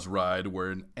Jaws ride where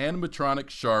an animatronic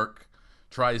shark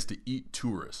tries to eat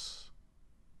tourists?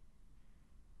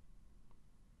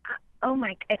 Oh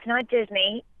my! It's not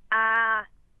Disney.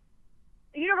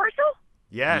 Universal?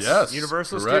 Yes.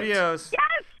 Universal correct. Studios.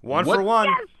 Yes. One for one.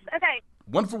 Yes. Okay.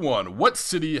 1 for 1. What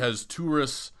city has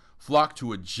tourists flock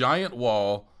to a giant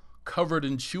wall covered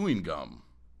in chewing gum?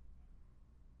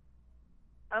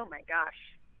 Oh my gosh!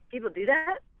 People do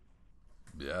that?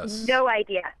 Yes. No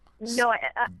idea. No.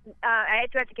 I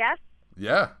have to guess.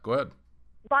 Yeah. Go ahead.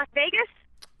 Las Vegas?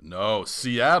 No.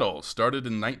 Seattle. Started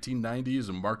in 1990 as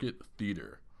a market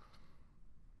theater.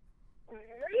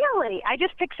 Really? I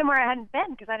just picked somewhere I hadn't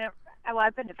been because I don't. Well,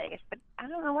 I've been to Vegas, but I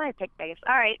don't know why I picked Vegas.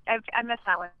 All right, I missed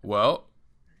that one. Well,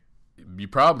 you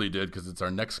probably did because it's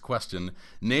our next question.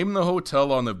 Name the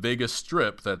hotel on the Vegas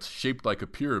Strip that's shaped like a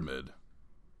pyramid.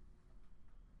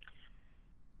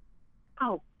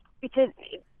 Oh, because.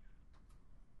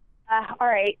 All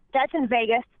right, that's in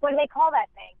Vegas. What do they call that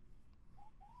thing?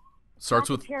 Starts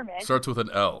Not pyramid. Starts with an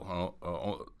L.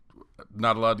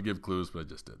 Not allowed to give clues, but I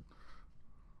just did.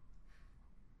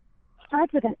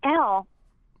 Starts with an L.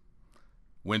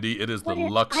 Wendi, it is the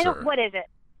Luxor. What is it?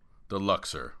 The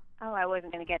Luxor. Oh, I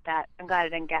wasn't going to get that. I'm glad I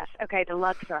didn't guess. Okay, the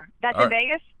Luxor. That's All in right.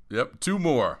 Vegas? Yep, 2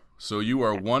 more. So you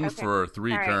are 1 for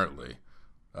 3 right. currently.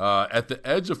 At the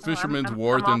edge of Fisherman's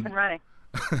Wharf. I'm off and running.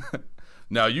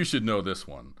 Now, you should know this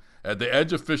one. At the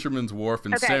edge of Fisherman's Wharf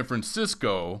in San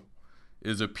Francisco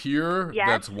is a pier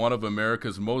that's one of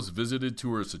America's most visited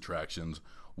tourist attractions.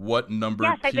 What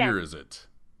number pier is it?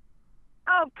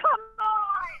 Oh, come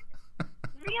on!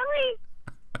 Really?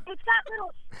 It's that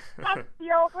little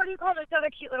seals. What do you call those other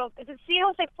cute little? Is it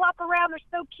seals? They flop around. They're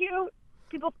so cute.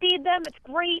 People feed them. It's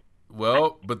great.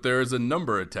 Well, but there is a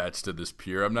number attached to this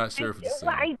pier. I'm not sure if it's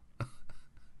the same.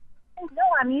 No,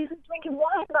 I'm usually drinking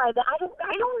wine by that. I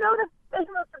don't know the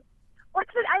business.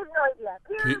 What's it? I have no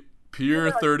idea.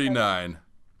 Pier 39.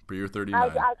 Pier 39. I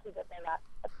actually did know that.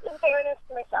 In fairness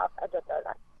to myself, I did know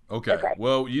that. Okay.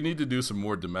 Well, you need to do some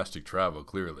more domestic travel,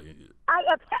 clearly. I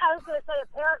was going to say,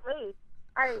 apparently.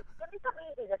 All right, give me something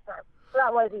easy this time. Well,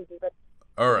 that was easy, but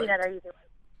All right. Are you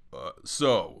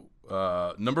So,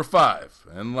 number 5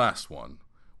 and last one.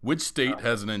 Which state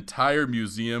has an entire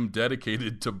museum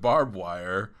dedicated to barbed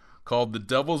wire called the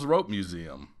Devil's Rope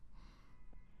Museum?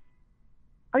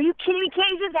 Are you kidding me?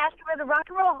 Can't you just ask me where the Rock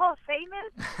and Roll Hall of Fame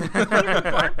is?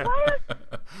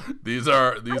 These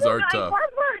are tough.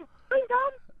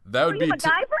 That would be.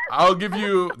 I'll give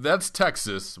you. That's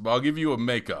Texas. But I'll give you a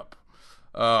makeup.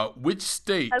 Which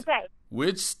state? Okay.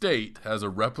 Which state has a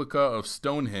replica of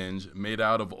Stonehenge made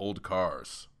out of old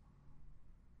cars?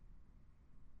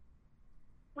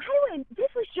 This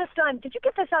was just on. Did you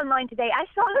get this online today? I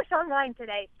saw this online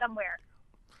today somewhere.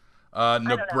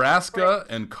 Nebraska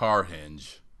and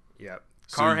Carhenge. Yep.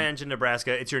 Carhenge in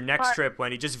Nebraska. It's your next trip,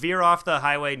 Wendy. Just veer off the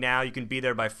highway now. You can be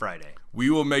there by Friday. We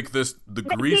will make this the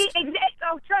grease.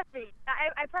 Oh, trust me.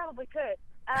 I probably could.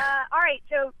 All right,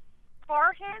 so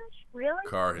Carhenge? Really?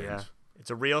 Carhenge. Yeah.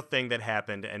 It's a real thing that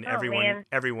happened, and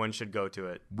everyone should go to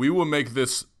it. We will make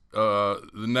this the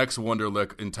next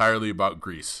Wonderlick entirely about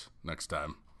Greece next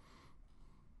time.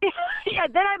 Yeah,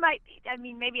 then I might. I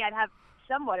mean, maybe I'd have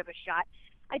somewhat of a shot.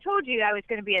 I told you I was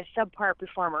going to be a subpar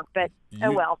performer, but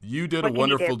oh well. You did a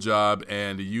wonderful job,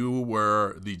 and you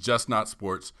were the Just Not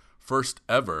Sports first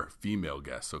ever female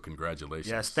guest, so congratulations.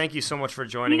 Yes, thank you so much for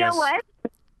joining us. You know what?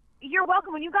 You're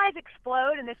welcome. When you guys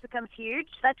explode and this becomes huge,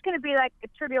 that's going to be like a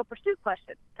Trivial Pursuit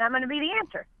question, and I'm going to be the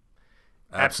answer.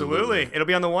 Absolutely. It'll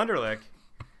be on the Wonderlick.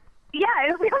 Yeah,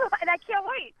 it'll be on and I can't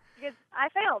wait because I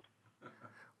failed.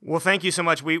 Well, thank you so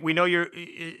much. We know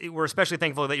we're especially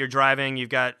thankful that you're driving. You've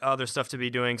got other stuff to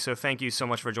be doing, so thank you so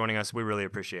much for joining us. We really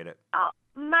appreciate it. Oh,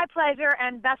 my pleasure,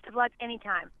 and best of luck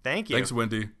anytime. Thank you. Thanks,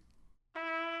 Wendy.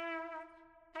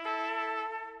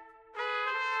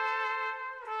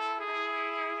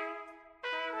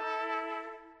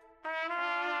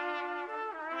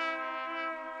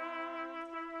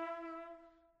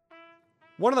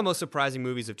 One of the most surprising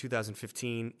movies of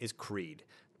 2015 is Creed,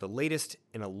 the latest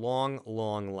in a long,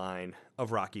 long line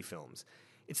of Rocky films.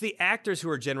 It's the actors who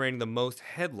are generating the most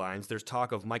headlines. There's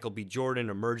talk of Michael B. Jordan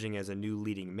emerging as a new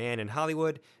leading man in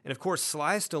Hollywood. And of course,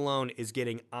 Sly Stallone is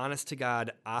getting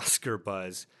honest-to-God Oscar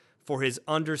buzz for his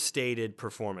understated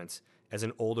performance as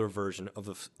an older version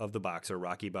of the boxer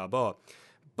Rocky Balboa.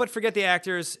 But forget the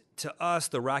actors. To us,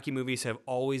 the Rocky movies have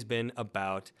always been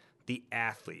about the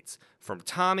athletes. From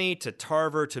Tommy to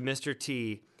Tarver to Mr.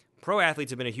 T, pro athletes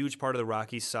have been a huge part of the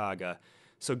Rocky saga.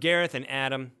 So Gareth and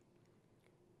Adam,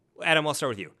 I'll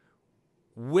start with you.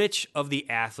 Which of the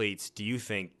athletes do you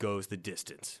think goes the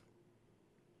distance?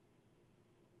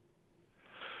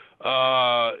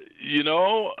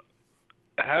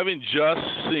 Having just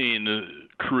seen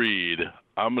Creed,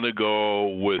 I'm going to go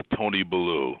with Tony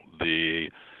Bellew,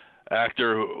 the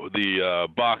actor, the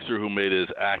boxer who made his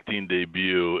acting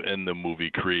debut in the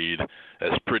movie Creed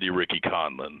as Pretty Ricky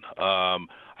Conlon.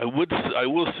 I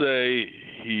will say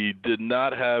he did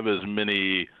not have as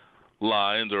many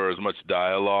lines or as much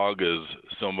dialogue as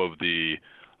some of the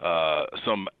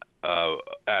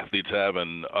athletes have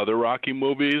in other Rocky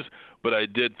movies, but I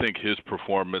did think his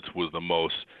performance was the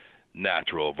most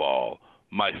natural of all.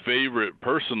 My favorite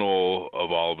personal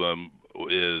of all of them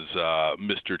is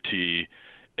Mr. T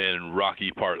in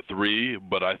Rocky Part 3,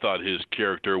 but I thought his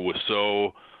character was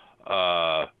so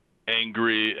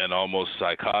angry and almost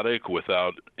psychotic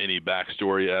without any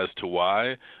backstory as to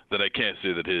why that I can't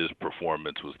say that his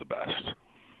performance was the best.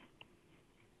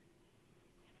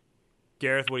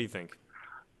 Gareth, what do you think?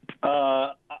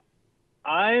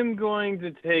 I'm going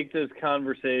to take this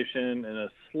conversation in a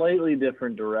slightly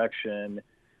different direction,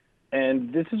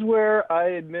 and this is where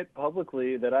I admit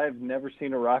publicly that I've never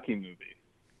seen a Rocky movie.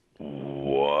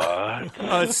 What?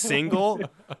 A single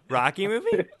Rocky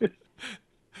movie?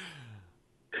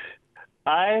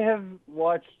 I have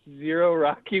watched 0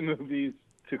 Rocky movies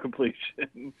to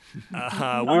completion.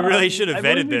 We really should have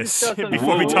vetted this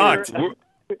before we talked.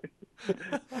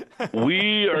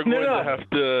 We are going to have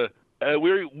to.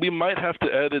 We might have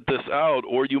to edit this out,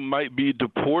 or you might be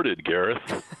deported,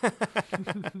 Gareth.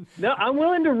 No, I'm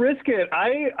willing to risk it.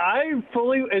 I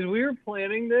fully, as we were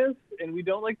planning this, and we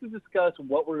don't like to discuss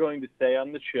what we're going to say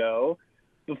on the show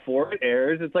before it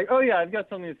airs. It's like, oh yeah, I've got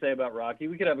something to say about Rocky.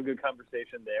 We could have a good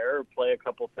conversation there, or play a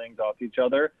couple things off each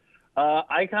other.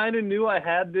 I kind of knew I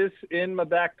had this in my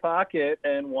back pocket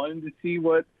and wanted to see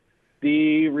what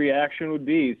the reaction would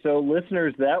be. So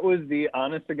listeners, that was the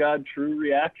honest to God true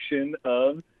reaction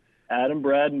of Adam,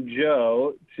 Brad, and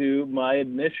Joe to my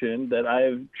admission that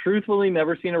I've truthfully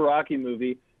never seen a Rocky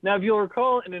movie. Now, if you'll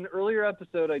recall, in an earlier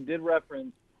episode, I did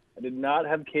reference I did not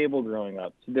have cable growing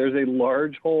up. So there's a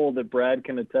large hole that Brad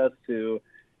can attest to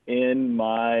in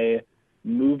my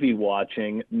movie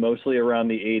watching, mostly around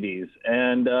the 80s.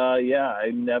 And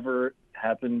I never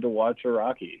happened to watch a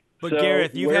Rocky. But so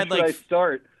Gareth, you've where had should like I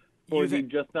start for you've the had-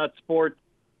 Just Not Sports?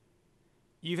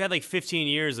 You've had like 15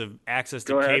 years of access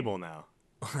to Go ahead. cable now.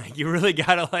 Like you really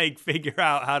got to like figure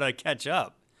out how to catch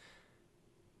up.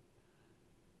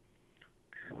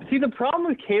 See, the problem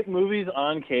with movies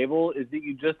on cable is that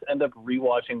you just end up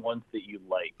rewatching ones that you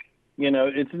like. You know,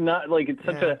 it's not like it's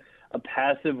such a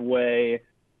passive way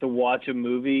to watch a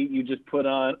movie. You just put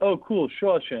on, oh, cool,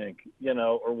 Shawshank, you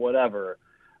know, or whatever.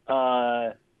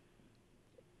 I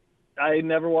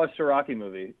never watched a Rocky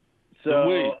movie. So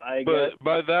Wait, but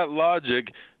by that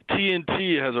logic,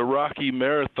 TNT has a Rocky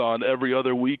marathon every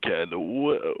other weekend.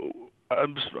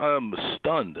 I'm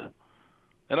stunned.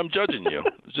 And I'm judging you.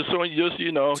 just so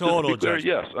you know. Total just to be clear,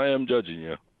 judgment. yes, I am judging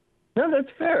you. No, that's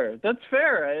fair. That's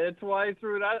fair. That's why I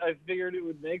threw it out. I figured it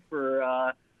would make for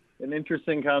an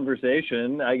interesting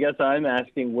conversation. I guess I'm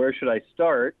asking, where should I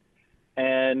start?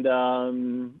 And,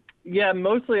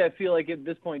 mostly I feel like at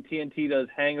this point TNT does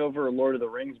Hangover or Lord of the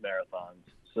Rings marathons.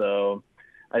 So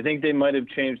I think they might have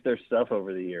changed their stuff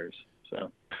over the years.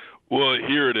 So. Well,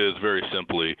 here it is very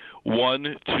simply.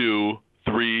 1, 2,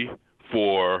 3,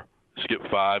 4, skip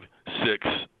 5, 6,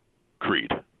 Creed.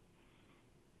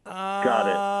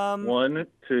 Got it. 1,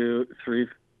 2, 3.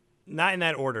 Not in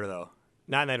that order, though.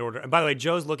 Not in that order. And by the way,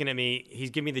 Joe's looking at me.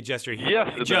 He's giving me the gesture.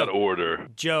 Yes, in Joe, that order.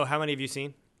 Joe, how many have you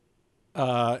seen?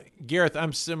 Gareth,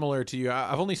 I'm similar to you.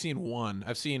 I've only seen one.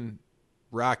 I've seen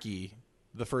Rocky,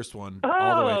 the first one,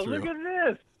 all the way through. Look at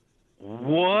this.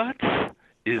 What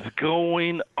is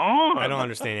going on? I don't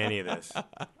understand any of this.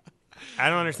 I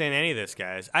don't understand any of this,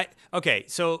 guys. Okay,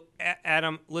 so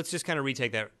Adam, let's just kind of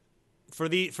retake that. For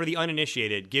the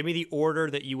uninitiated, give me the order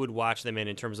that you would watch them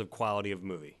in terms of quality of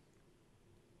movie.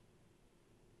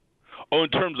 Oh, in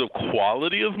terms of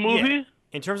quality of movie? Yeah.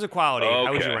 In terms of quality,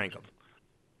 how would you Okay. rank them?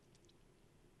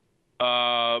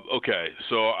 Okay,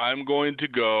 so I'm going to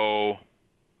go,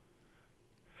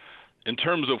 in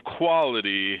terms of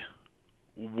quality,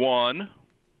 1,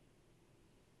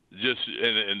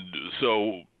 and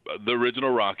so the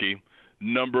original Rocky,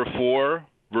 number 4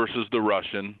 versus the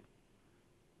Russian,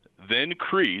 then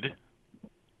Creed,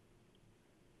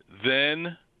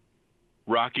 then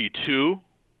Rocky 2,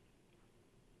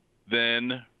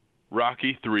 then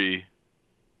Rocky 3,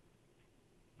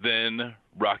 then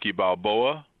Rocky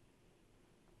Balboa,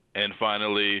 and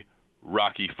finally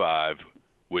Rocky 5,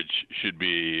 which should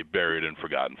be buried and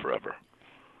forgotten forever.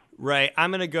 Right, I'm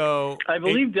going to go... I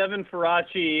believe Devin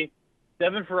Faraci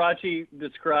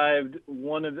described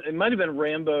it might have been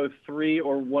Rambo 3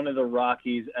 or one of the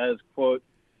Rockies as, quote,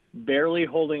 barely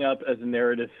holding up as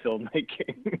narrative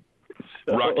filmmaking.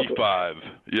 So. Rocky 5.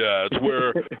 Yeah, it's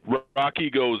where Rocky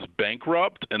goes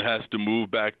bankrupt and has to move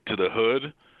back to the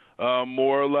hood,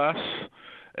 more or less.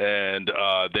 And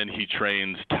then he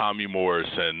trains Tommy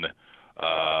Morrison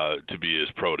to be his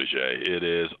protege. It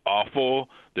is awful.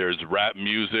 There's rap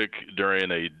music during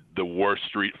the worst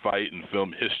street fight in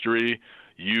film history.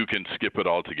 You can skip it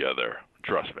altogether.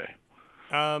 Trust me.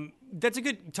 That's a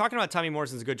good... Talking about Tommy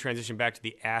Morrison's a good transition back to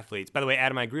the athletes. By the way,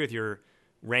 Adam, I agree with your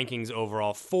rankings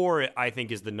overall. 4, I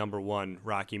think, is the number 1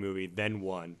 Rocky movie, then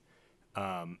 1.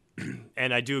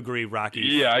 And I do agree, Rocky...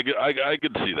 Yeah, I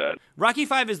could see that. Rocky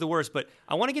 5 is the worst, but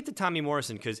I want to get to Tommy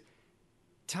Morrison because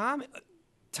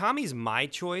Tommy's my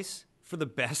choice for the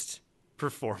best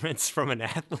performance from an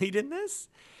athlete in this.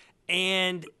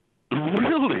 And...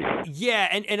 Really? Yeah,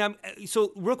 and I'm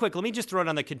so real quick. Let me just throw it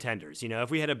on the contenders. You know,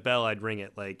 if we had a bell, I'd ring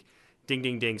it like, ding,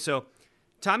 ding, ding. So,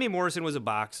 Tommy Morrison was a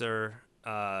boxer.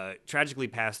 Tragically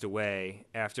passed away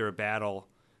after a battle,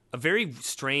 a very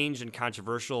strange and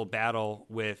controversial battle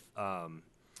with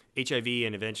HIV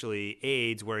and eventually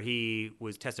AIDS, where he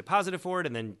was tested positive for it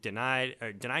and then denied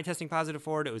testing positive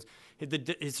for it. It was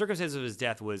his circumstances of his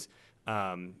death was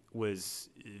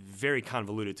very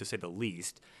convoluted, to say the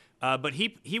least. But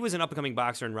he was an up-and-coming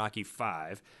boxer in Rocky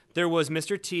 5. There was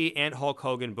Mr. T and Hulk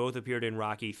Hogan, both appeared in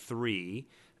Rocky 3.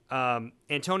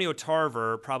 Antonio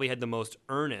Tarver probably had the most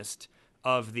earnest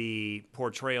of the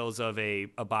portrayals of a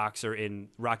boxer in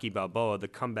Rocky Balboa, the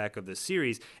comeback of the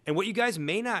series. And what you guys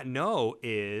may not know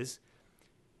is,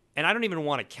 and I don't even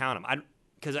want to count him,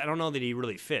 because I don't know that he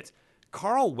really fits,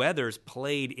 Carl Weathers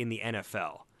played in the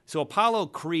NFL. So Apollo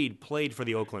Creed played for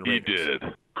the Oakland Raiders. He did.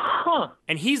 Huh.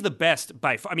 And he's the best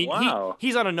by far. I mean, Wow.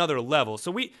 he's on another level.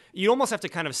 So you almost have to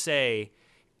kind of say,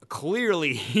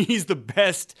 clearly he's the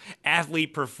best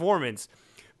athlete performance.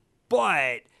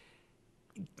 But,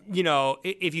 you know,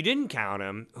 if you didn't count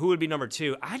him, who would be number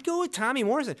 2? I'd go with Tommy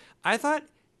Morrison. I thought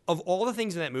of all the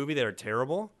things in that movie that are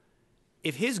terrible,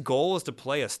 if his goal is to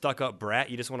play a stuck-up brat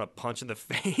you just want to punch in the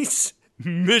face,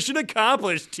 mission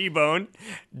accomplished, T-Bone.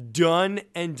 Done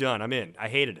and done. I'm in. I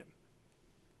hated him.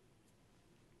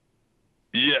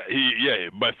 Yeah,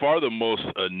 by far the most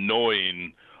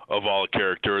annoying of all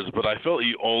characters, but I felt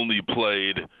he only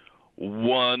played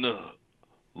one.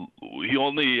 He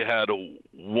only had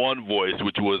one voice,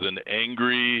 which was an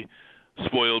angry,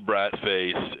 spoiled brat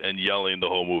face and yelling the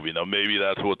whole movie. Now, maybe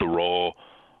that's what the role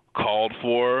called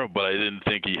for, but I didn't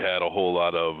think he had a whole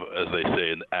lot of, as they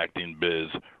say in acting biz,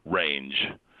 range.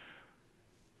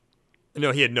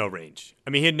 No, he had no range. I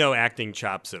mean, he had no acting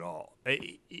chops at all.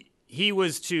 He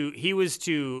was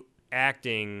to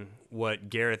acting what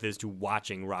Gareth is to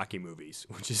watching Rocky movies,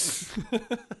 which is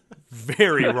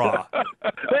very raw.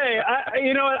 Hey,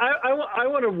 I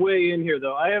want to weigh in here,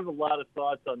 though. I have a lot of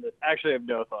thoughts on this. Actually, I have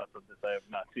no thoughts on this. I have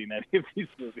not seen any of these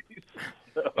movies.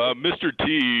 So. Mr.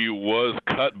 T was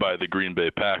cut by the Green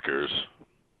Bay Packers.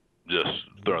 Just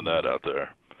throwing that out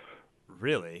there.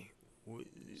 Really?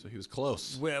 So he was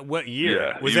close. What year?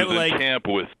 Yeah, was he that was like in camp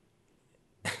with?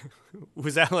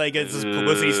 Was that like a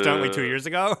publicity stunt like 2 years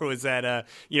ago, or was that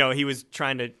he was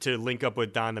trying to link up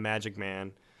with Don the Magic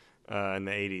Man in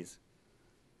the 80s?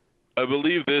 I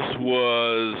believe this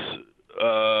was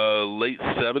late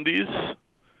 70s.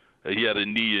 He had a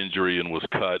knee injury and was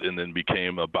cut, and then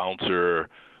became a bouncer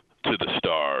to the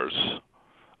Stars,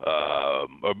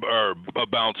 or a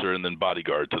bouncer and then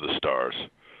bodyguard to the Stars.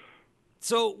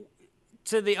 So,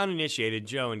 to the uninitiated,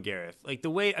 Joe and Gareth, like the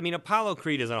way, I mean, Apollo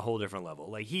Creed is on a whole different level.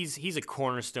 Like he's a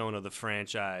cornerstone of the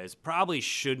franchise. Probably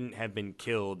shouldn't have been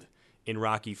killed in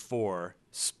Rocky IV.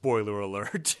 Spoiler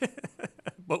alert,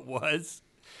 but was.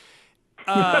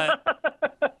 And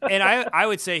I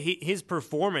would say his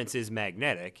performance is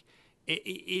magnetic.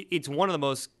 It's one of the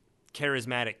most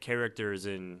charismatic characters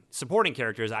and supporting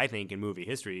characters, I think, in movie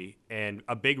history, and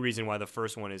a big reason why the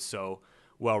first one is so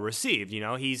well received.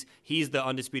 He's the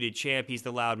undisputed champ, he's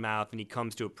the loudmouth, and he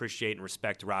comes to appreciate and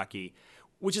respect Rocky,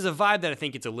 which is a vibe that I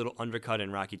think it's a little undercut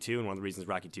in Rocky 2, and one of the reasons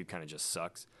Rocky 2 kind of just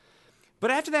sucks. But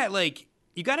after that, like,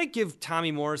 you got to give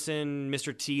Tommy Morrison,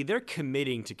 Mr. T, they're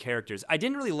committing to characters. I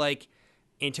didn't really like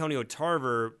Antonio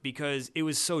Tarver because it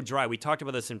was so dry. We talked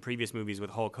about this in previous movies with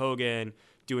Hulk Hogan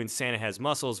doing Santa Has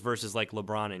Muscles versus like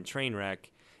LeBron in Trainwreck.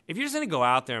 If you're just going to go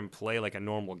out there and play like a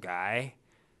normal guy,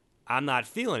 I'm not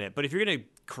feeling it. But if you're going to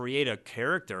create a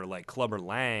character like Clubber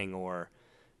Lang, or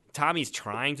Tommy's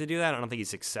trying to do that, I don't think he's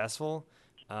successful.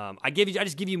 I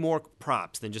just give you more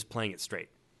props than just playing it straight.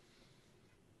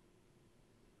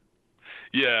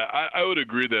 Yeah, I would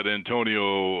agree that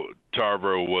Antonio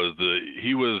Tarver was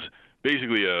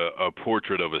basically a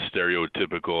portrait of a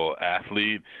stereotypical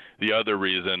athlete. The other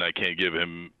reason I can't give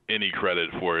him any credit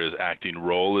for his acting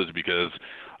role is because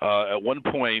at one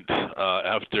point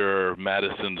after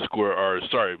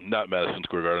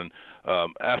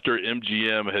after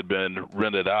MGM had been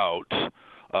rented out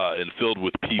and filled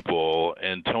with people,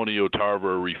 Antonio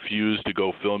Tarver refused to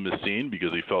go film his scene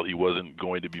because he felt he wasn't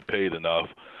going to be paid enough.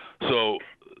 So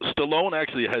Stallone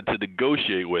actually had to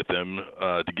negotiate with him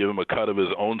to give him a cut of his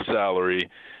own salary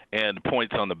and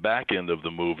points on the back end of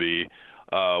the movie,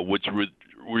 which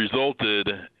resulted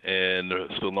in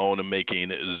Stallone making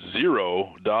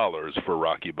 $0 for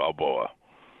Rocky Balboa.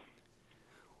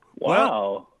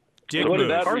 Wow. Dick So for move.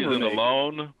 that reason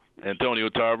alone, Antonio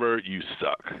Tarver, you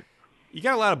suck. You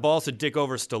got a lot of balls to dick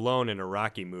over Stallone in a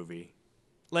Rocky movie.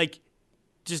 Like,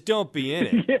 just don't be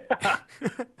in it.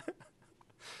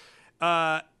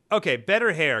 Yeah. Okay,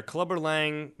 better hair, Clubber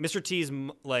Lang, Mr. T's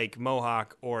like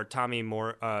mohawk, or Tommy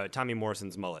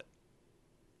Morrison's mullet.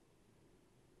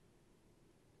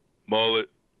 Mullet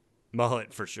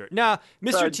for sure. Nah,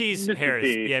 Mr. T's hair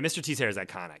is Mr. T's hair is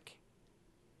iconic.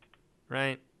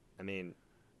 Right? I mean,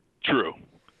 True.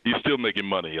 He's still making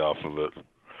money off of it.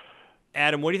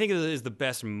 Adam, what do you think is the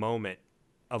best moment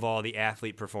of all the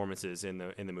athlete performances in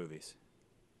the movies?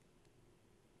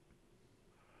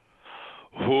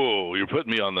 Whoa, you're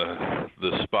putting me on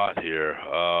the spot here.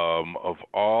 Of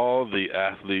all the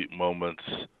athlete moments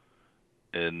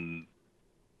in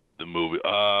the movie,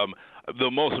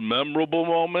 the most memorable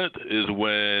moment is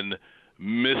when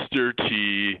Mr.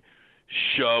 T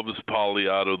shoves Paulie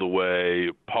out of the way.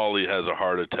 Paulie has a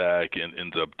heart attack and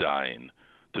ends up dying.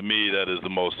 To me, that is the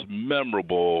most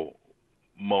memorable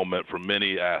moment for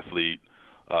any athlete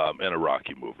in a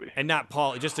Rocky movie. And not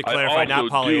Paul. Just to clarify,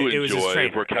 not Paulie. It was his trainer.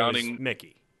 If we're counting, it was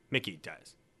Mickey. Mickey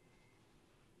dies.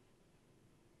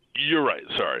 You're right.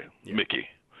 Sorry, yeah. Mickey.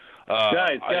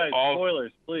 Guys,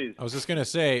 spoilers, please. I was just gonna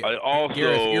say, Gareth,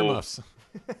 earmuffs.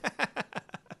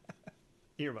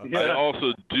 I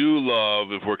also do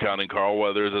love, if we're counting Carl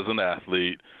Weathers as an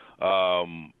athlete,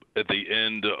 at the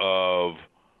end of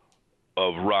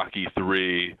Rocky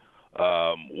III,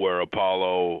 where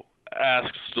Apollo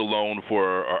asks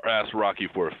Rocky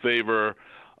for a favor,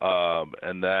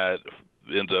 and that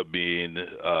ends up being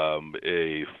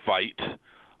a fight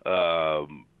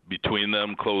between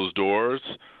them, closed doors.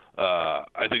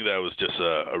 I think that was just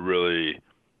a really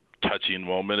touching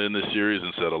moment in the series,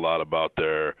 and said a lot about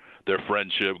their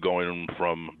friendship, going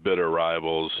from bitter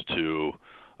rivals to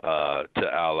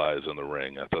allies in the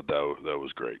ring. I thought that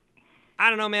was great. I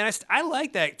don't know, man. I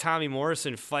like that Tommy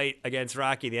Morrison fight against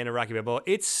Rocky at the end of Rocky Balboa.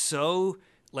 It's so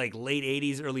like late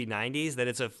 80s, early 90s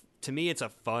that to me it's a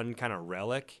fun kind of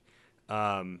relic.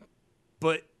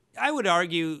 But I would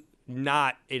argue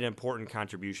not an important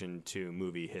contribution to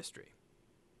movie history.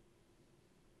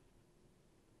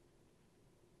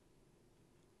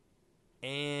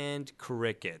 And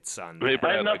crickets on that.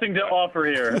 I have nothing to offer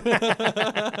here.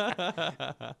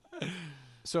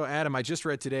 So, Adam, I just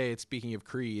read today, speaking of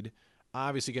Creed,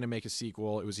 obviously going to make a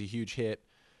sequel. It was a huge hit.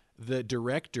 The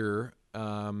director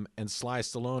and Sly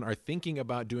Stallone are thinking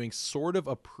about doing sort of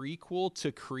a prequel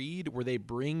to Creed where they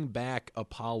bring back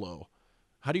Apollo.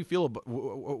 How do you feel about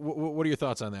what are your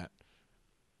thoughts on that?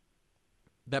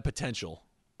 That potential?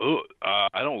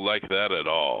 I don't like that at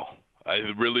all. I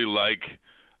really like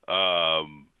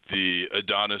the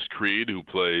Adonis Creed, who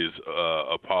plays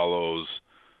Apollo's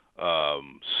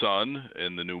son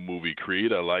in the new movie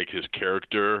Creed. I like his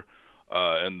character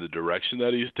and the direction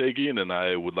that he's taking, and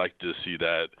I would like to see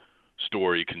that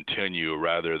story continue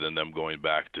rather than them going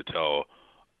back to tell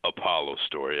Apollo's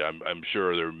story. I'm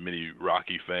sure there are many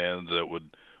Rocky fans that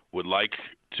would like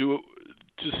to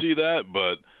see that,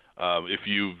 but if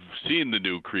you've seen the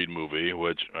new Creed movie,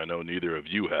 which I know neither of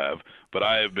you have, but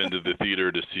I have been to the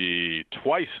theater to see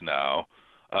twice now,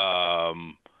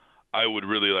 I would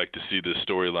really like to see this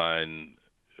storyline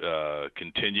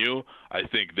continue. I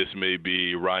think this may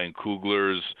be Ryan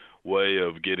Coogler's way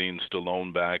of getting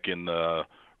Stallone back in the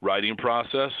writing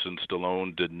process, and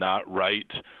Stallone did not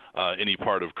write any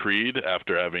part of Creed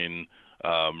after having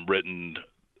written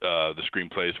the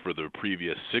screenplays for the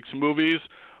previous 6 movies.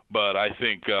 But I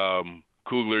think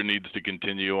Coogler needs to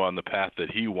continue on the path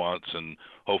that he wants, and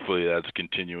hopefully that's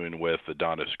continuing with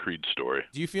Adonis Creed's story.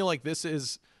 Do you feel like this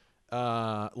is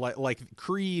like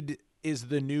Creed is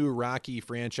the new Rocky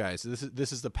franchise?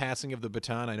 This is the passing of the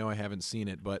baton. I know I haven't seen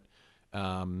it, but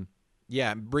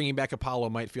yeah, bringing back Apollo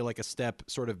might feel like a step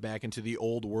sort of back into the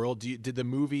old world. Did the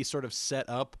movie sort of set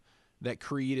up that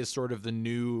Creed is sort of the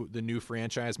new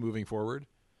franchise moving forward?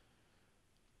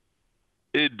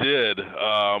 It did.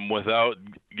 Without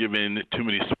giving too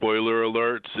many spoiler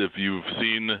alerts, if you've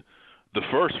seen the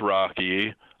first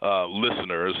Rocky,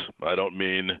 listeners, I don't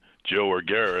mean Joe or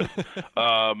Gareth,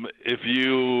 if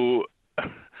you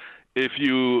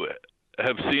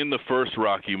have seen the first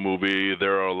Rocky movie,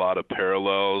 there are a lot of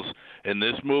parallels in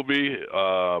this movie.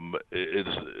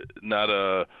 It's not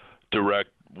a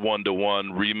direct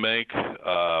one-to-one remake,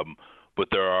 but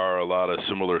there are a lot of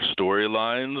similar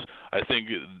storylines. I think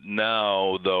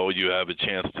now, though, you have a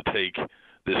chance to take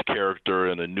this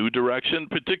character in a new direction,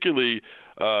 particularly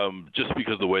just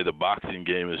because the way the boxing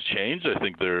game has changed. I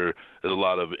think there is a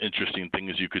lot of interesting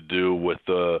things you could do with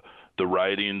the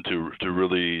writing to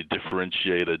really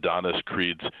differentiate Adonis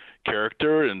Creed's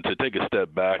character, and to take a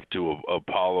step back to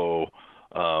Apollo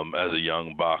as a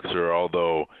young boxer,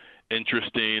 although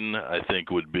interesting, I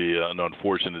think would be an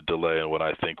unfortunate delay in what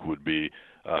I think would be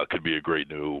could be a great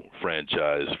new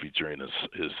franchise featuring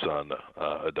his son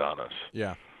Adonis.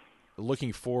 Yeah.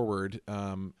 Looking forward,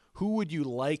 who would you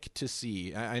like to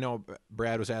see? I know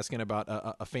Brad was asking about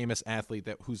a famous athlete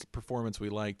whose performance we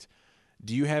liked.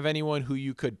 Do you have anyone who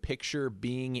you could picture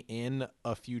being in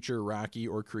a future Rocky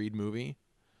or Creed movie?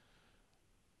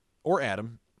 Or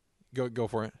Adam, go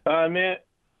for it. Man,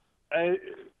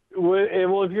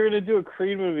 well, if you're going to do a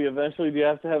Creed movie, eventually do you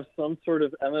have to have some sort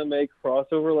of MMA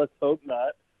crossover? Let's hope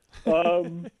not.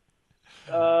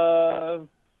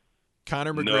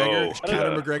 Conor McGregor, No.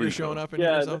 Conor McGregor showing up in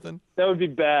here or something? That would be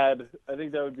bad. I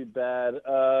think that would be bad.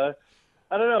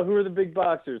 I don't know. Who are the big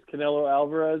boxers? Canelo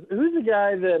Alvarez? Who's the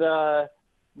guy that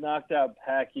knocked out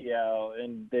Pacquiao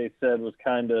and they said was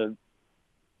kind of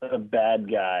a bad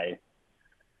guy?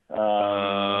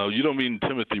 You don't mean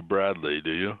Timothy Bradley,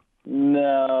 do you?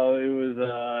 No, it was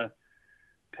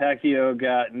Pacquiao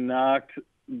got knocked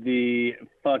the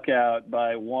fuck out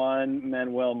by Juan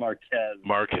Manuel Marquez.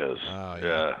 Marquez. Oh,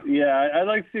 yeah. Yeah, I'd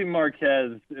like to see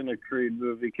Marquez in a Creed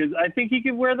movie because I think he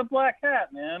could wear the black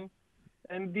hat, man.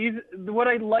 And what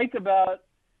I like about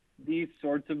these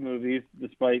sorts of movies,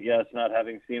 despite not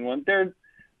having seen one,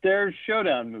 they're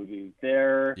showdown movies.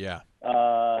 They're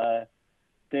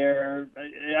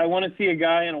I want to see a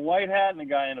guy in a white hat and a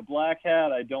guy in a black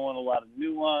hat. I don't want a lot of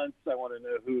nuance. I want to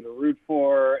know who to root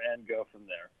for and go from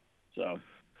there. So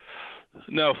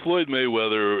now Floyd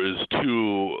Mayweather is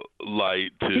too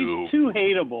light to. He's too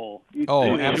hateable. He's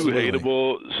absolutely. Too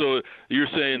hateable. So you're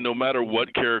saying no matter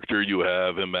what character you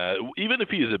have him at, even if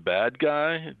he's a bad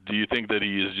guy, do you think that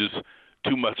he is just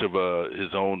too much of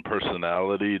his own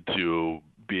personality to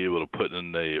be able to put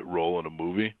in a role in a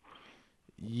movie?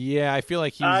 Yeah, I feel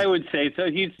like I would say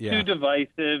so. He's Yeah. too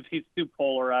divisive. He's too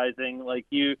polarizing. Like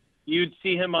you'd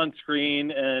see him on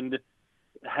screen and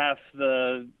half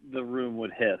the room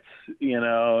would hiss,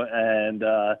 and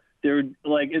there would,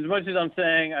 like, as much as I'm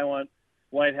saying I want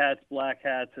white hats, black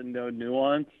hats, and no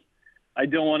nuance, I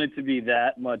don't want it to be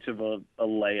that much of a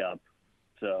layup.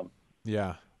 So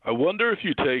Yeah. I wonder if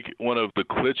you take one of the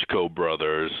Klitschko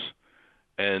brothers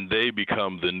and they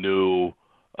become the new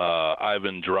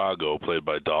Ivan Drago, played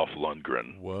by Dolph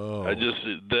Lundgren. Whoa. I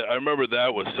remember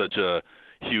that was such a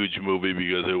huge movie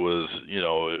because it was,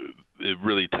 it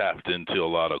really tapped into a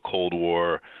lot of Cold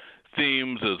War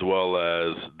themes as well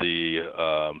as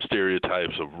the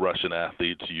stereotypes of Russian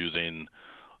athletes using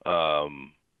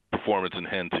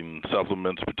performance-enhancing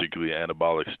supplements, particularly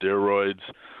anabolic steroids.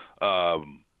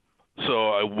 So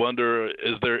I wonder,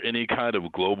 is there any kind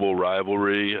of global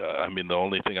rivalry? I mean, the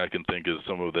only thing I can think is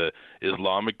some of the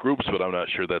Islamic groups, but I'm not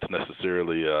sure that's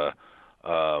necessarily a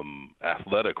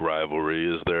athletic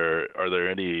rivalry. Are there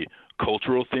any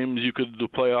cultural themes you could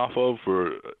play off of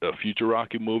for a future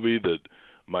Rocky movie that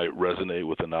might resonate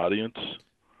with an audience?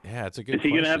 Yeah, it's a good Is he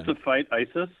question. going to have to fight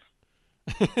ISIS?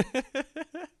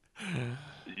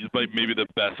 He's like maybe the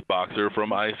best boxer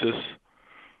from ISIS.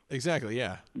 Exactly,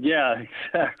 yeah. Yeah,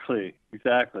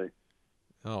 exactly.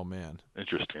 Oh, man.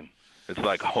 Interesting. It's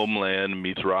like Homeland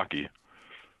meets Rocky.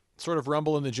 Sort of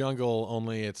Rumble in the Jungle,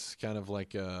 only it's kind of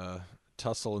like a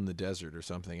Tussle in the Desert or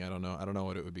something. I don't know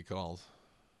what it would be called.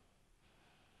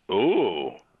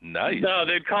 Oh, nice. No,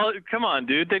 they'd call it. Come on,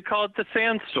 dude. They'd call it the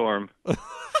Sandstorm.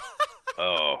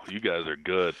 Oh, you guys are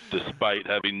good, despite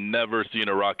having never seen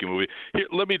a Rocky movie. Here,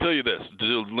 let me tell you this, to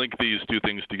link these two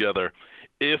things together.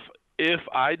 If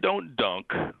I don't dunk,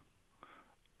 if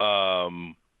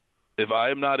I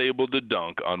am not able to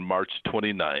dunk on March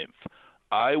 29th,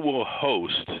 I will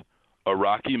host a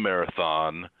Rocky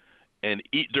marathon, and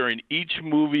during each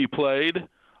movie played,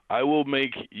 I will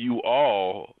make you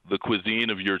all the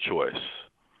cuisine of your choice.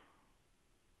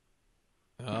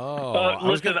 Oh,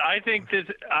 Listen, I think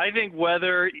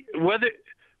whether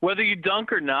you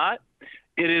dunk or not,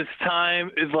 it is time.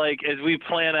 Is like as we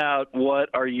plan out what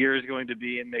our year is going to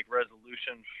be and make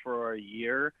resolutions for our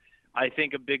year. I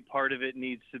think a big part of it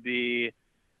needs to be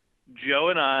Joe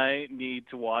and I need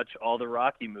to watch all the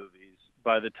Rocky movies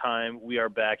by the time we are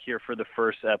back here for the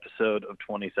first episode of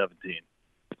 2017.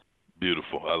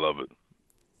 Beautiful. I love it.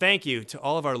 Thank you to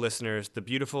all of our listeners, the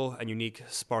beautiful and unique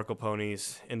Sparkle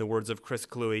Ponies, in the words of Chris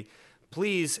Cluey.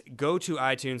 Please go to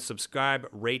iTunes, subscribe,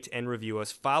 rate, and review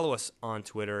us. Follow us on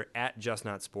Twitter at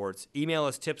JustNotSports. Email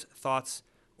us tips, thoughts,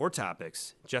 or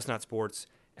topics,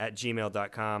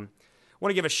 justnotsports@gmail.com. I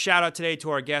want to give a shout-out today to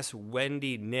our guest,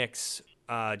 Wendi Nix.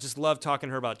 Just love talking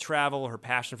to her about travel, her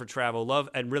passion for travel. Love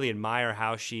and really admire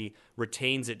how she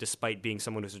retains it despite being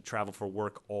someone who has to travel for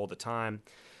work all the time.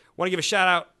 Want to give a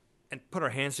shout-out and put our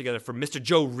hands together for Mr.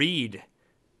 Joe Reed.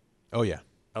 Oh, yeah.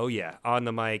 Oh, yeah, on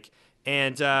the mic.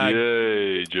 And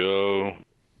Yay, Joe.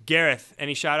 Gareth,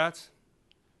 any shout-outs?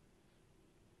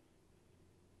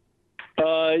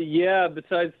 Yeah,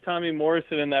 besides Tommy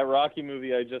Morrison in that Rocky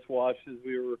movie I just watched as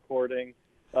we were recording,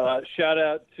 shout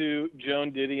out to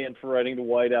Joan Didion for writing the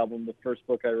White Album, the first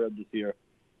book I read this year.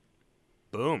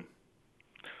 Boom.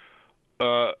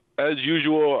 As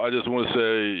usual, I just want to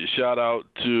say shout out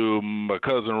to my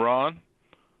cousin Ron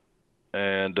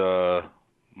and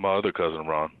my other cousin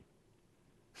Ron.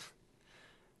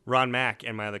 Ron Mack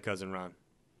and my other cousin Ron.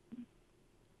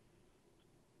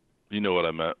 You know what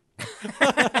I meant.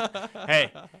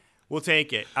 Hey, we'll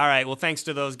take it. All right. Well, thanks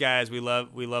to those guys. We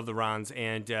love the Rons.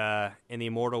 And in the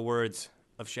immortal words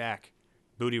of Shaq,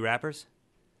 booty rappers,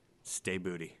 stay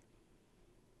booty.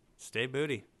 Stay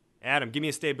booty. Adam, give me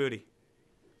a stay booty.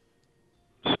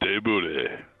 Stay booty.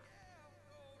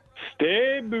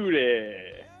 Stay booty.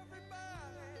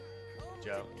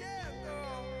 Joe.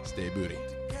 Stay booty.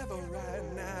 Together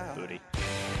right now.